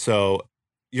 So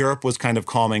Europe was kind of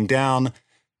calming down,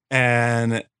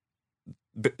 and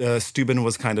Steuben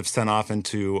was kind of sent off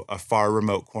into a far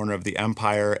remote corner of the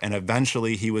empire, and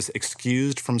eventually he was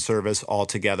excused from service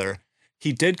altogether.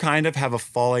 He did kind of have a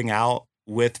falling out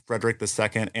with Frederick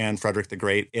II and Frederick the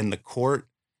Great in the court,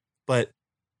 but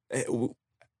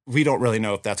we don't really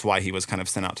know if that's why he was kind of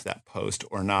sent out to that post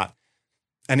or not.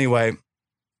 Anyway,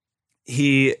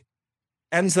 he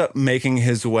ends up making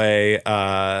his way.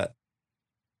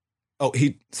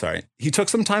 He took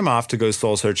some time off to go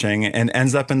soul searching and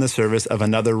ends up in the service of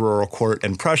another rural court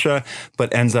in Prussia,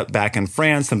 but ends up back in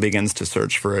France and begins to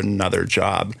search for another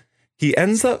job. He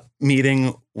ends up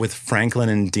meeting with Franklin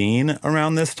and Dean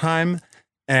around this time,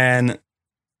 and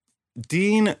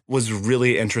Dean was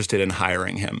really interested in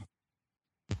hiring him.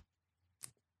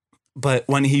 But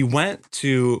when he went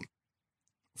to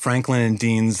Franklin and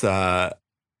Dean's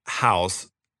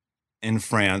house in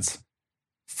France,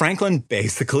 Franklin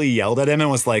basically yelled at him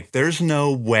and was like, there's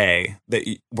no way that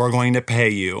we're going to pay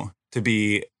you to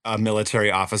be a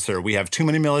military officer. We have too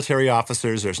many military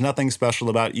officers. There's nothing special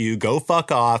about you. Go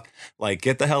fuck off. Like,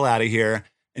 get the hell out of here.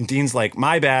 And Dean's like,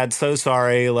 my bad. So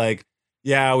sorry. Like,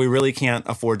 yeah, we really can't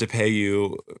afford to pay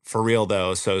you for real,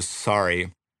 though. So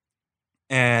sorry.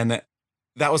 And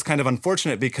that was kind of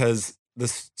unfortunate because the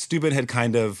Steuben had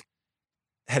kind of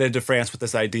headed to France with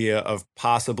this idea of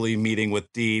possibly meeting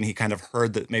with Dean. He kind of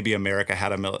heard that maybe America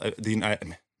had the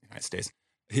United States,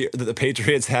 the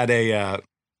Patriots had a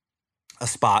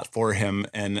spot for him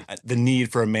and the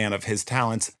need for a man of his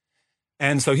talents.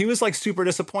 And so he was like super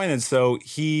disappointed. So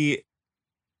he,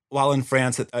 while in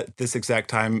France at this exact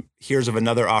time, hears of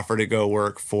another offer to go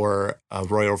work for a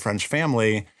royal French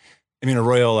family. A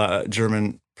royal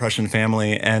German Prussian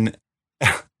family. And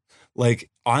like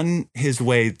on his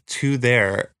way to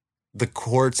there, the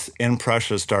courts in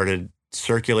Prussia started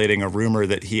circulating a rumor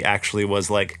that he actually was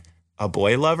like a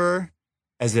boy lover,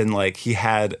 as in like he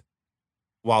had,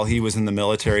 while he was in the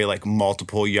military, like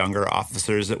multiple younger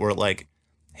officers that were like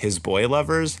his boy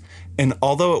lovers. And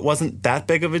although it wasn't that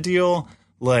big of a deal,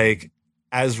 like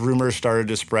as rumors started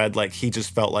to spread, like he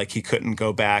just felt like he couldn't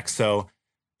go back. So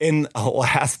in a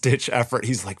last ditch effort,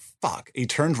 he's like, fuck. He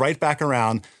turned right back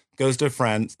around, goes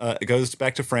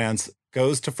back to France,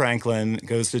 goes to Franklin,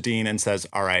 goes to Dean and says,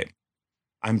 all right,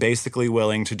 I'm basically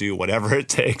willing to do whatever it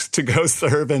takes to go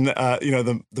serve in,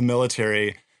 the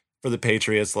military for the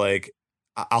Patriots. Like,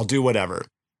 I'll do whatever.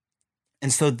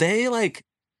 And so they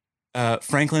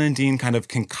Franklin and Dean kind of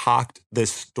concoct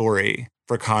this story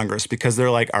for Congress because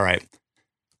they're like, all right,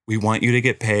 we want you to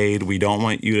get paid. We don't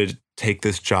want you to take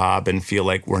this job and feel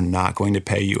like we're not going to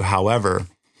pay you. However,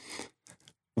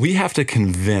 we have to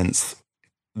convince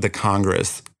the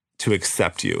Congress to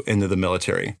accept you into the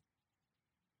military.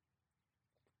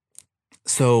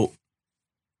 So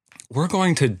we're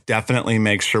going to definitely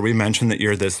make sure we mention that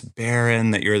you're this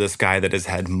baron, that you're this guy that has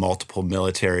had multiple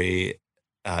military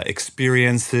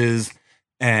experiences,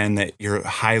 and that you're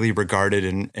highly regarded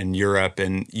in Europe,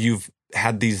 and you've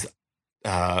had these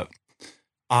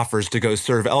offers to go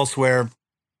serve elsewhere,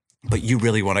 but you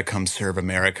really want to come serve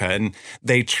America. And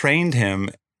they trained him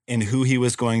in who he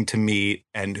was going to meet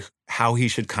and how he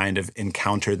should kind of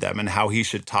encounter them and how he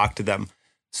should talk to them.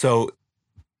 So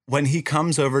when he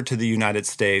comes over to the United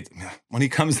States, why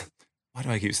do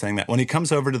I keep saying that? When he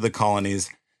comes over to the colonies,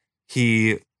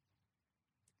 he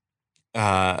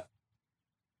goes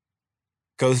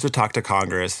to talk to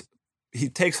Congress. He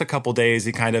takes a couple days.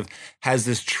 He kind of has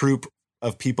this troop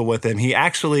of people with him. He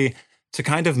actually, to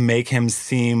kind of make him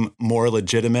seem more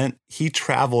legitimate, he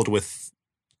traveled with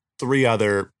 3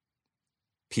 other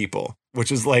people,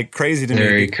 which is like crazy to me.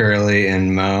 Very Curly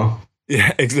and Mo.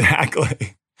 Yeah,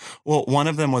 exactly. Well, one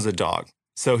of them was a dog.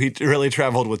 So he really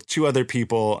traveled with 2 other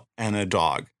people and a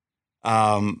dog.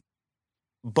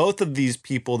 Both of these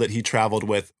people that he traveled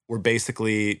with were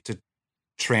basically to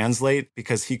translate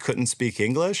because he couldn't speak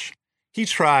English. He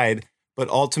tried, but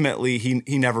ultimately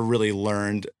he never really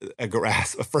learned a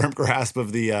firm grasp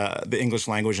of the English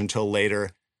language until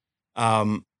later.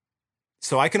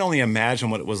 So I can only imagine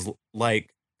what it was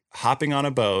like hopping on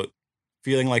a boat,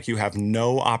 feeling like you have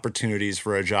no opportunities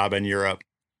for a job in Europe,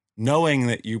 knowing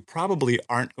that you probably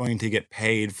aren't going to get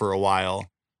paid for a while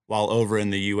over in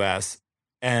the US,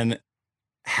 and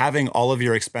having all of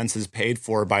your expenses paid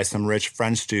for by some rich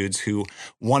French dudes who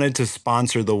wanted to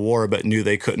sponsor the war but knew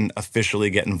they couldn't officially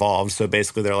get involved. So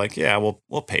basically they're like, yeah,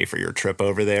 we'll pay for your trip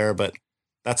over there, but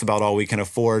that's about all we can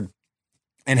afford.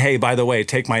 And hey, by the way,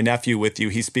 take my nephew with you.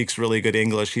 He speaks really good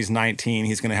English. He's 19.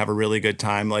 He's going to have a really good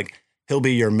time. Like, he'll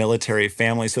be your military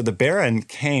family. So the Baron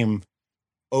came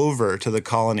over to the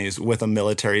colonies with a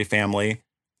military family,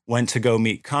 went to go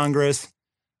meet Congress,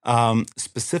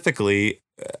 specifically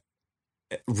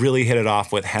really hit it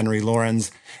off with Henry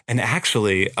Laurens. And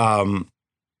actually,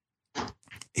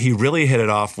 he really hit it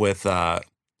off with,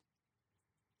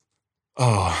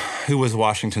 who was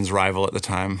Washington's rival at the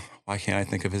time? Why can't I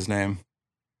think of his name?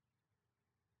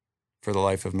 For the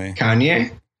life of me.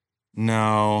 Kanye?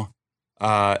 No.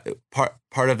 Part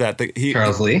of that.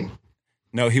 Charles Lee?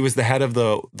 No, he was the head of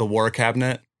the war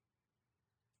cabinet.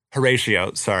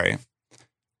 Horatio, sorry.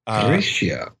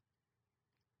 Horatio.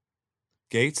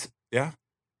 Gates? Yeah?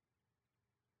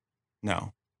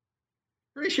 No.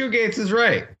 Horatio Gates is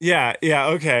right. Yeah,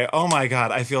 okay. Oh my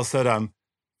God, I feel so dumb.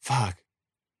 Fuck.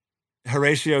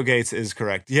 Horatio Gates is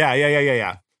correct. Yeah.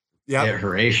 Yeah,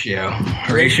 Horatio.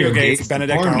 Horatio Gates,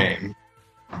 Benedict Arnold.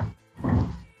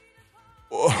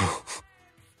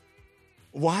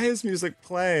 Why is music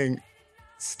playing?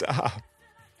 Stop.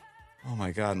 Oh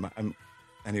my God.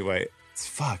 Anyway, it's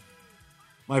fuck.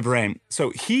 My brain.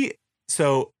 So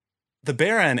the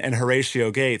Baron and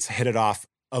Horatio Gates hit it off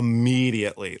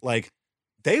immediately. Like,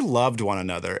 they loved one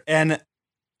another. And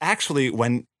actually,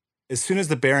 as soon as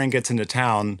the Baron gets into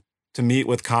town to meet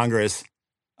with Congress,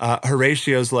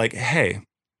 Horatio's like, hey,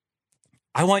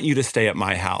 I want you to stay at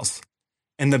my house.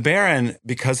 And the Baron,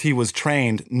 because he was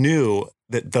trained, knew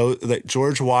that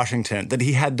George Washington, that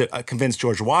he had to convince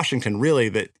George Washington really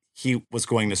that he was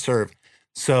going to serve.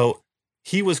 So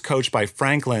he was coached by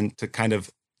Franklin to kind of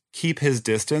keep his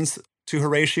distance to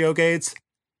Horatio Gates,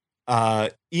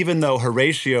 even though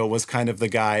Horatio was kind of the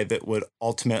guy that would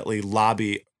ultimately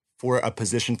lobby for a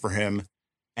position for him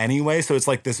anyway. So it's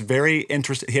like this very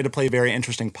interesting, he had to play very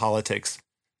interesting politics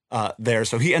there.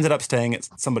 So he ended up staying at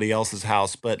somebody else's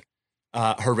house, but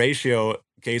Horatio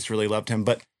Gates really loved him.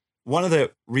 But one of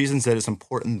the reasons that it's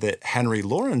important that Henry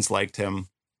Laurens liked him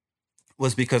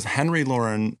was because Henry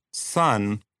Laurens'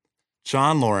 son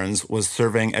John Laurens was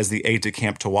serving as the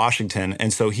aide-de-camp to Washington.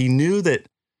 And so he knew that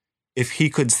if he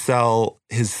could sell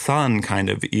his son kind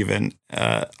of even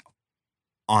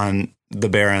on the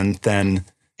Baron, then...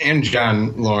 And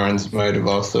John Laurens might have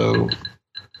also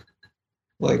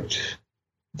liked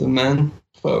the men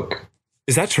folk.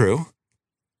 Is that true?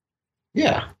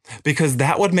 Yeah. Because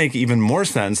that would make even more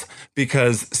sense,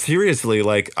 because seriously,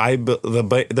 like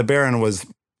the Baron was...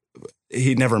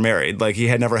 He never married. Like, he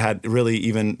had never had really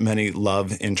even many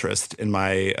love interest, in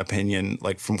my opinion,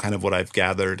 like from kind of what I've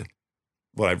gathered,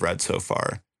 what I've read so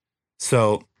far.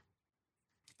 So,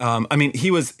 I mean,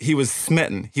 he was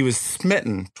smitten. He was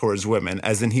smitten towards women,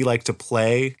 as in he liked to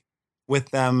play with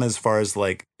them as far as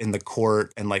like in the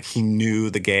court, and like he knew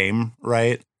the game,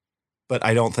 right? But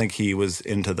I don't think he was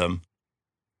into them.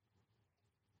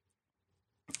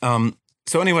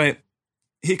 So anyway,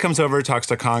 he comes over, talks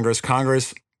to Congress.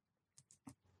 Congress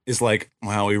is like,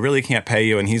 well, we really can't pay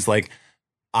you. And he's like,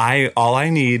 all I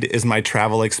need is my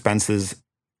travel expenses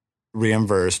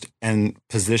reimbursed and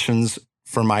positions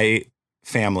for my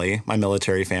family, my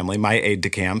military family, my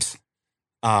aide-de-camps.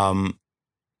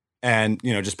 And,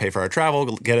 just pay for our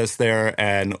travel, get us there,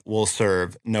 and we'll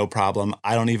serve. No problem.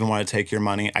 I don't even want to take your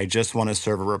money. I just want to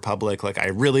serve a republic. Like, I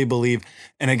really believe.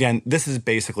 And again, this is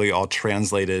basically all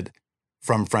translated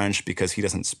from French because he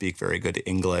doesn't speak very good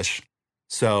English.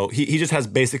 So he just has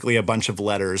basically a bunch of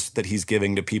letters that he's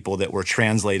giving to people that were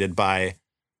translated by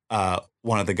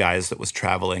one of the guys that was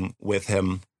traveling with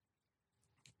him.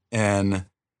 And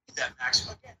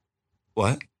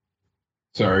what?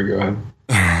 Sorry, go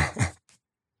ahead.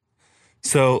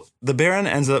 So the Baron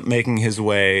ends up making his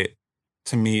way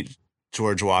to meet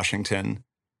George Washington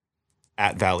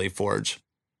at Valley Forge.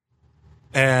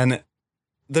 And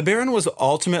the Baron was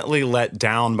ultimately let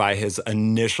down by his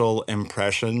initial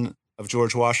impression of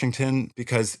George Washington,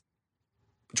 because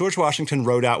George Washington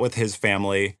rode out with his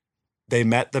family. They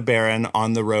met the Baron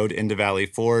on the road into Valley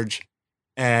Forge,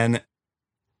 and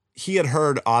he had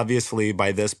heard, obviously,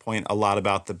 by this point, a lot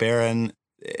about the Baron.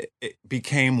 It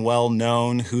became well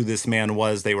known who this man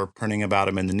was. They were printing about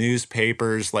him in the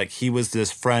newspapers. Like, he was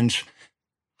this French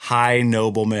high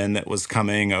nobleman that was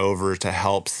coming over to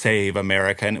help save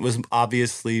America. And it was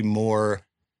obviously more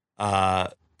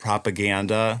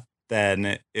propaganda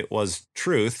than it was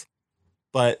truth.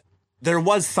 But there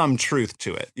was some truth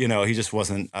to it. He just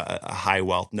wasn't a high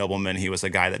wealth nobleman. He was a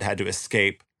guy that had to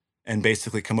escape and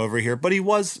basically come over here. But he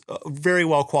was very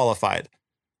well qualified.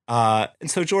 And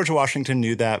so George Washington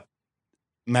knew that,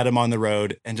 met him on the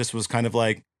road, and just was kind of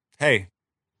like, hey,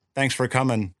 thanks for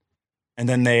coming. And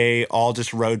then they all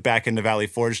just rode back into Valley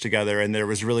Forge together, and there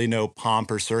was really no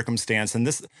pomp or circumstance. And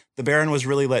the Baron was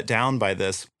really let down by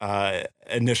this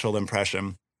initial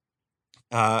impression.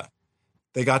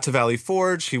 They got to Valley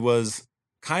Forge. He was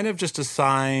kind of just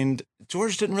assigned.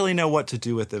 George didn't really know what to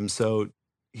do with him, so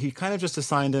he kind of just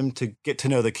assigned him to get to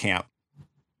know the camp,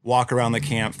 walk around the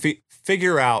camp,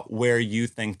 figure out where you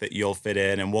think that you'll fit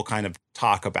in, and we'll kind of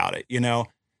talk about it,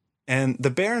 And the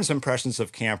Baron's impressions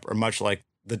of camp are much like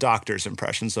the doctor's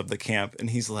impressions of the camp. And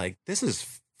he's like, this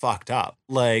is fucked up.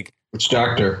 Like, which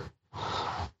doctor?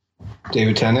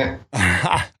 David Tennant?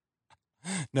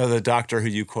 No, the doctor who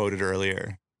you quoted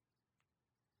earlier.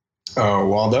 Oh,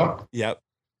 Waldo? Yep.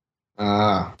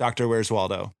 Dr. Where's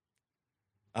Waldo?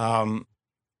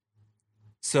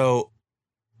 So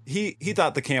he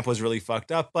thought the camp was really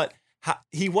fucked up, but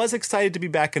he was excited to be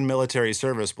back in military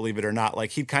service, believe it or not.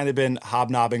 Like, he'd kind of been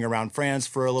hobnobbing around France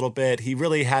for a little bit. He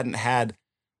really hadn't had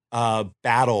a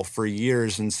battle for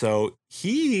years. And so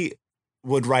he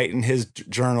would write in his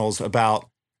journals about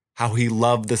how he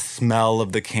loved the smell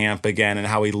of the camp again, and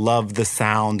how he loved the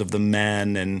sound of the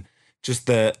men, and just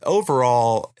the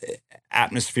overall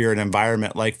atmosphere and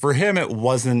environment. Like, for him, it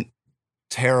wasn't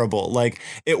terrible. Like,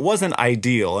 it wasn't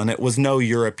ideal, and it was no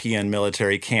European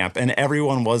military camp, and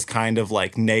everyone was kind of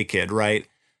like naked, right?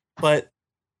 But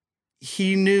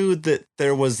he knew that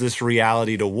there was this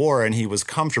reality to war, and he was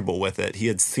comfortable with it. He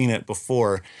had seen it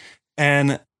before.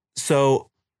 And so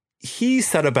he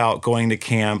set about going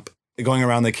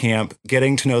around the camp,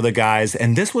 getting to know the guys.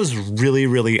 And this was really,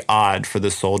 really odd for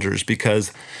the soldiers,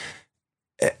 because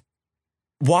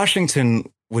Washington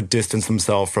would distance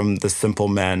himself from the simple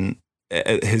men,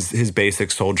 his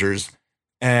basic soldiers.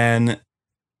 And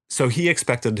so he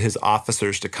expected his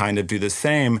officers to kind of do the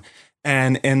same.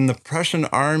 And in the Prussian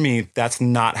army, that's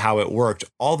not how it worked.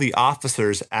 All the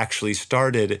officers actually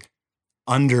started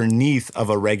underneath of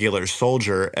a regular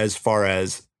soldier, as far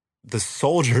as the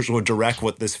soldiers would direct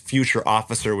what this future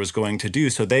officer was going to do.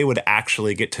 So they would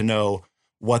actually get to know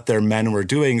what their men were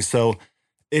doing. So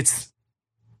it's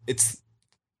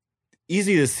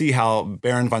easy to see how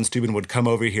Baron von Steuben would come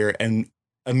over here and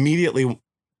immediately,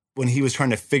 when he was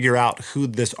trying to figure out who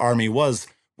this army was,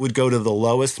 would go to the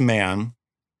lowest man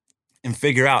and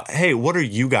figure out, hey, what are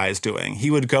you guys doing?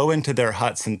 He would go into their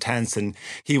huts and tents and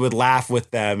he would laugh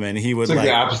with them, and he would it's like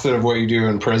the opposite of what you do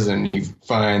in prison. You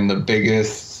find the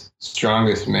biggest,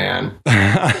 strongest man.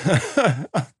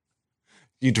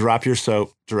 You drop your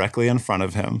soap directly in front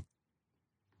of him.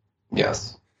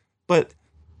 Yes. But,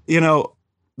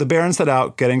 the Baron set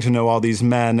out getting to know all these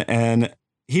men, and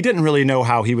he didn't really know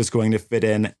how he was going to fit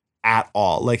in at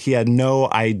all. Like, he had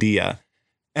no idea.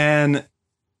 And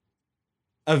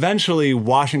eventually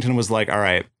Washington was like, all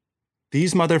right,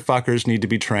 these motherfuckers need to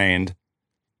be trained.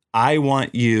 I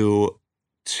want you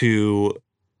to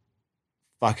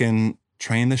fucking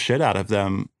train the shit out of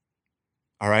them.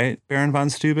 All right, Baron von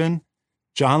Steuben?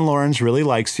 John Laurens really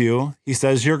likes you. He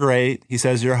says you're great. He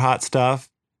says you're hot stuff.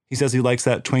 He says he likes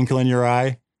that twinkle in your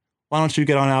eye. Why don't you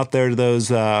get on out there to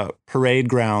those parade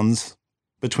grounds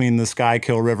between the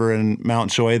Schuylkill River and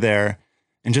Mount Joy there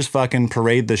and just fucking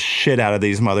parade the shit out of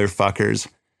these motherfuckers.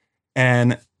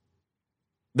 And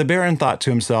the Baron thought to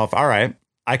himself, all right,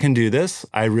 I can do this.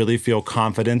 I really feel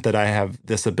confident that I have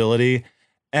this ability.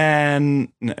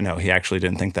 And no, he actually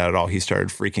didn't think that at all. He started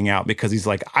freaking out because he's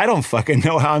like, I don't fucking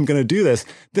know how I'm going to do this.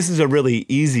 This is a really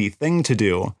easy thing to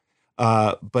do.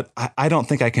 But I don't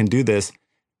think I can do this.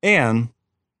 And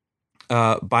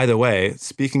by the way,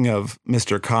 speaking of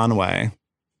Mr. Conway,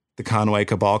 the Conway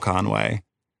Cabal Conway,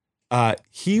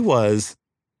 he was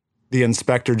the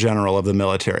Inspector General of the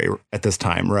military at this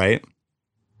time, right?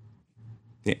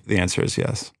 The answer is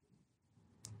yes.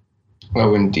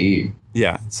 Oh, indeed.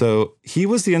 Yeah. So he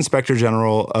was the Inspector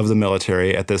General of the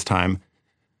military at this time.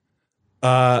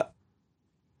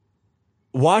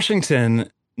 Washington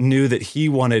knew that he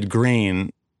wanted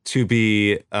Greene to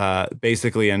be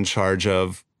basically in charge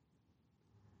of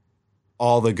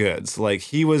all the goods. Like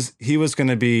he was going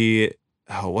to be,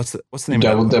 what's the name?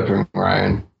 Double dipping,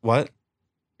 Ryan. What?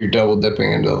 You're double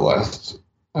dipping into the last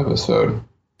episode.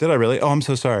 Did I really? Oh, I'm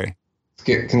so sorry. Let's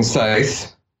get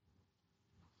concise.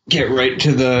 Get right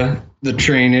to the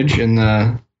trainage and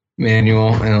the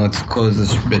manual, and let's close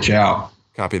this bitch out.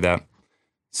 Copy that.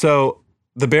 So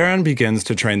the Baron begins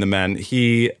to train the men.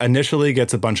 He initially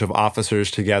gets a bunch of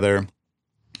officers together,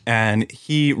 and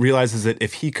he realizes that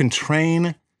if he can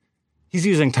train, he's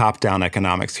using top-down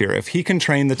economics here. If he can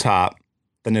train the top,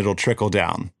 then it'll trickle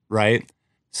down, right?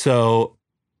 So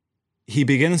he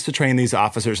begins to train these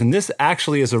officers, and this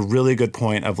actually is a really good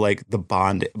point of like the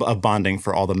bonding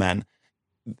for all the men.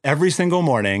 Every single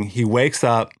morning, he wakes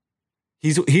up.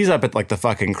 He's up at like the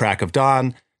fucking crack of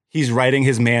dawn. He's writing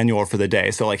his manual for the day.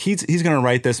 So like he's going to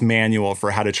write this manual for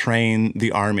how to train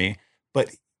the army, but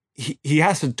he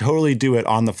has to totally do it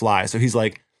on the fly. So he's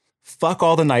like, fuck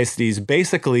all the niceties.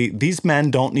 Basically, these men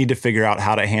don't need to figure out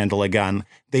how to handle a gun.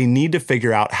 They need to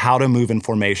figure out how to move in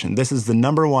formation. This is the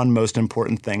number one most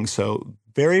important thing. So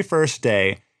very first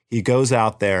day, he goes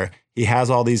out there. He has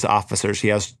all these officers.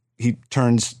 He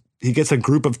gets a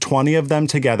group of 20 of them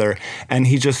together, and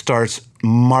he just starts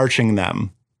marching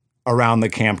them around the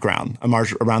campground, a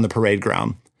march around the parade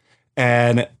ground.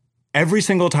 And every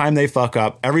single time they fuck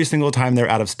up, every single time they're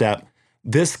out of step,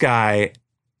 this guy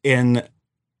in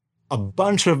a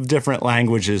bunch of different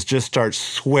languages just starts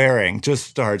swearing, just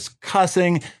starts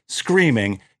cussing,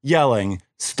 screaming, yelling,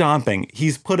 stomping.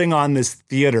 He's putting on this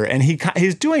theater, and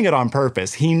he's doing it on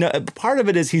purpose. Part of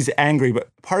it is he's angry, but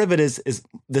part of it is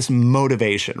this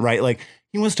motivation, right? Like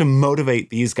he wants to motivate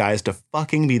these guys to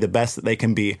fucking be the best that they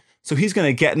can be. So he's going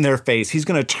to get in their face. He's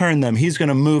going to turn them. He's going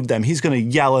to move them. He's going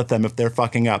to yell at them if they're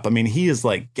fucking up. I mean, he is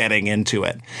like getting into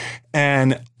it.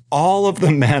 And all of the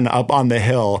men up on the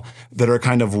hill that are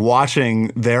kind of watching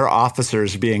their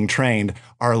officers being trained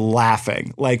are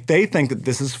laughing. Like they think that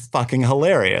this is fucking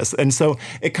hilarious. And so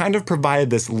it kind of provided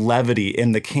this levity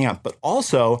in the camp, but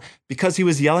also because he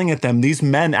was yelling at them, these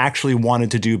men actually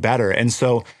wanted to do better. And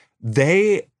so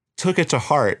they took it to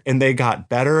heart and they got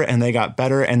better and they got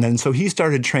better. And then so he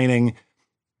started training.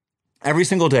 Every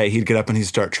single day he'd get up and he'd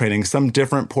start training some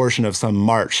different portion of some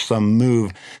march, some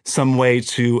move, some way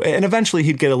to, and eventually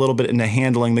he'd get a little bit into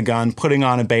handling the gun, putting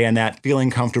on a bayonet, feeling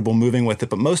comfortable moving with it.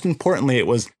 But most importantly, it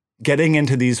was getting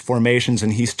into these formations,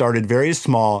 and he started very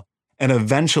small. And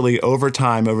eventually over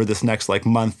time, over this next like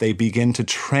month, they begin to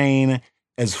train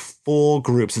as full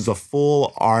groups, as a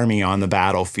full army on the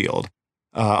battlefield,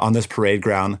 on this parade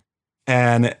ground.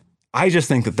 And I just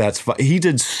think that he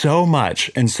did so much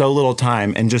in so little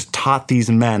time and just taught these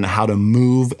men how to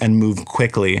move and move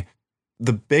quickly.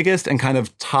 The biggest and kind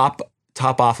of top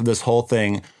off of this whole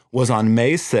thing was on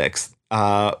May 6th.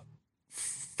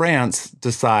 France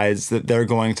decides that they're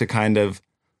going to kind of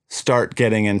start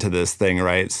getting into this thing,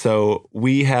 right? So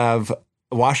we have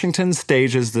Washington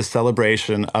stages the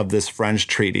celebration of this French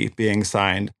treaty being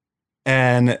signed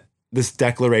and this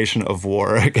declaration of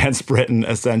war against Britain,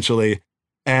 essentially.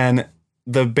 And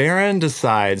the Baron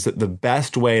decides that the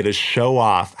best way to show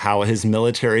off how his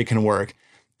military can work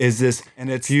is this,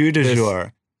 and it's view de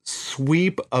jour,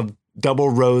 sweep of double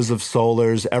rows of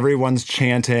solars. Everyone's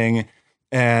chanting,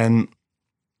 and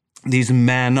these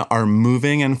men are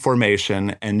moving in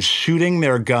formation and shooting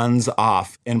their guns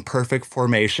off in perfect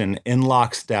formation in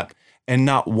lockstep, and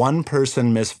not one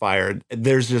person misfired.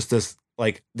 There's just this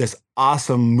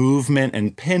awesome movement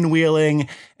and pinwheeling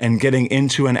and getting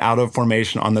into and out of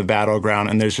formation on the battleground.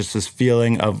 And there's just this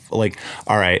feeling of like,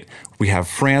 all right, we have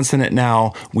France in it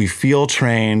now. We feel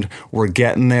trained. We're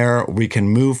getting there. We can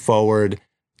move forward,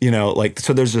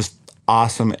 so there's just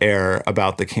awesome air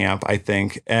about the camp, I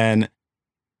think. And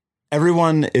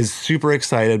everyone is super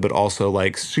excited, but also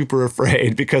like super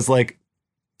afraid because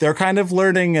they're kind of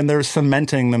learning and they're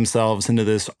cementing themselves into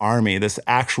this army, this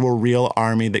actual real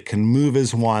army that can move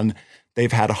as one. They've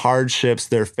had hardships.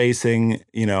 They're facing,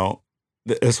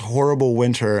 this horrible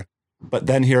winter. But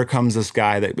then here comes this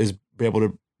guy that is able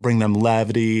to bring them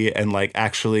levity and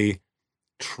actually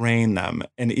train them.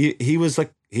 And he was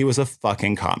a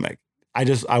fucking comic.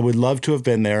 I would love to have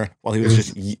been there while he was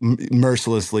just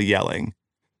mercilessly yelling.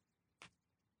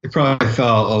 It probably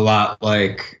felt a lot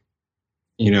like,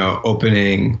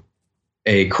 opening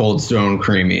a Cold Stone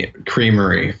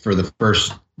creamery for the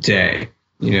first day.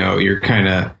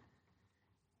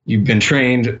 You've been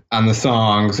trained on the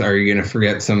songs. Are you going to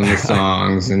forget some of the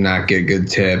songs and not get good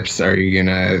tips? Are you going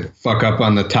to fuck up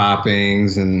on the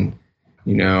toppings? And,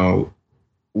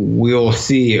 we'll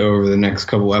see over the next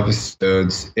couple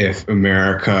episodes if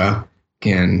America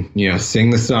can,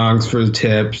 sing the songs for the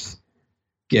tips,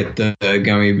 get the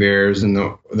gummy bears and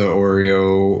the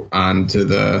Oreo onto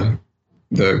the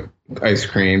ice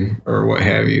cream or what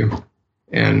have you,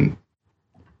 and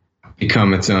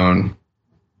become its own.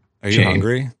 Are you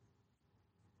hungry?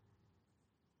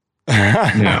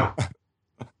 No.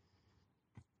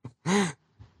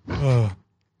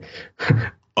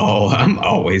 Oh, I'm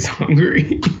always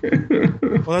hungry.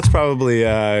 Well, that's probably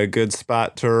a good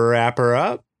spot to wrap her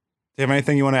up. Do you have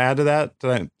anything you want to add to that?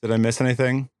 Did I miss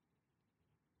anything?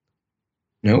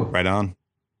 Nope. Right on.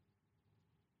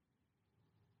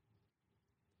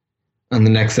 On the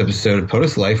next episode of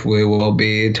POTUS Life, we will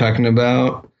be talking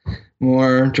about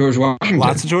more George Washington.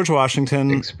 Lots of George Washington.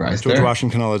 Big surprise George there.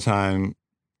 Washington all the time.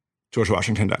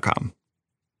 GeorgeWashington.com.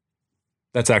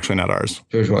 That's actually not ours.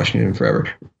 George Washington forever.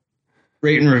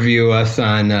 Rate and review us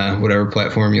on whatever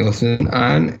platform you listen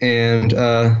on. And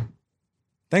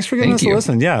thanks for giving us a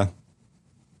listen. Yeah.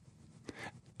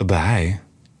 Bye.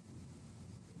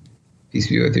 Peace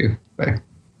be with you. Bye.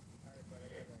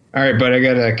 All right, bud. I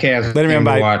got a Cavs game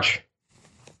to watch.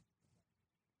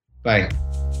 Bye.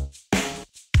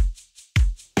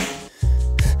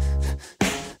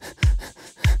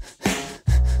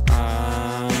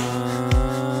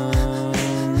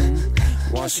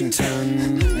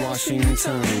 Washington,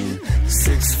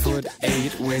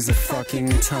 6'8", weighs a fucking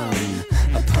ton.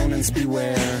 Opponents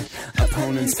beware,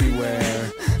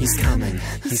 he's coming.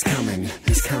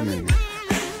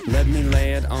 Let me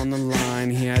lay it on the line,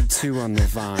 he had 2 on the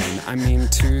vine. I mean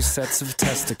 2 sets of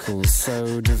testicles,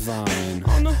 so divine.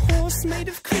 On a horse made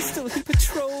of crystal, he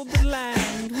patrolled the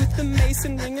land with the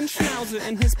mason ring and schnauzer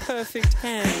in his perfect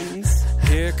hands.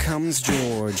 Here comes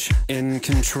George, in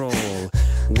control.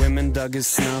 Women dug his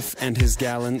snuff and his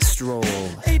gallant stroll.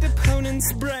 8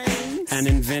 opponents' brains and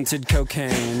invented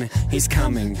cocaine. He's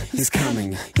coming.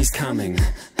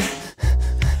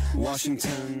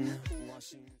 Washington.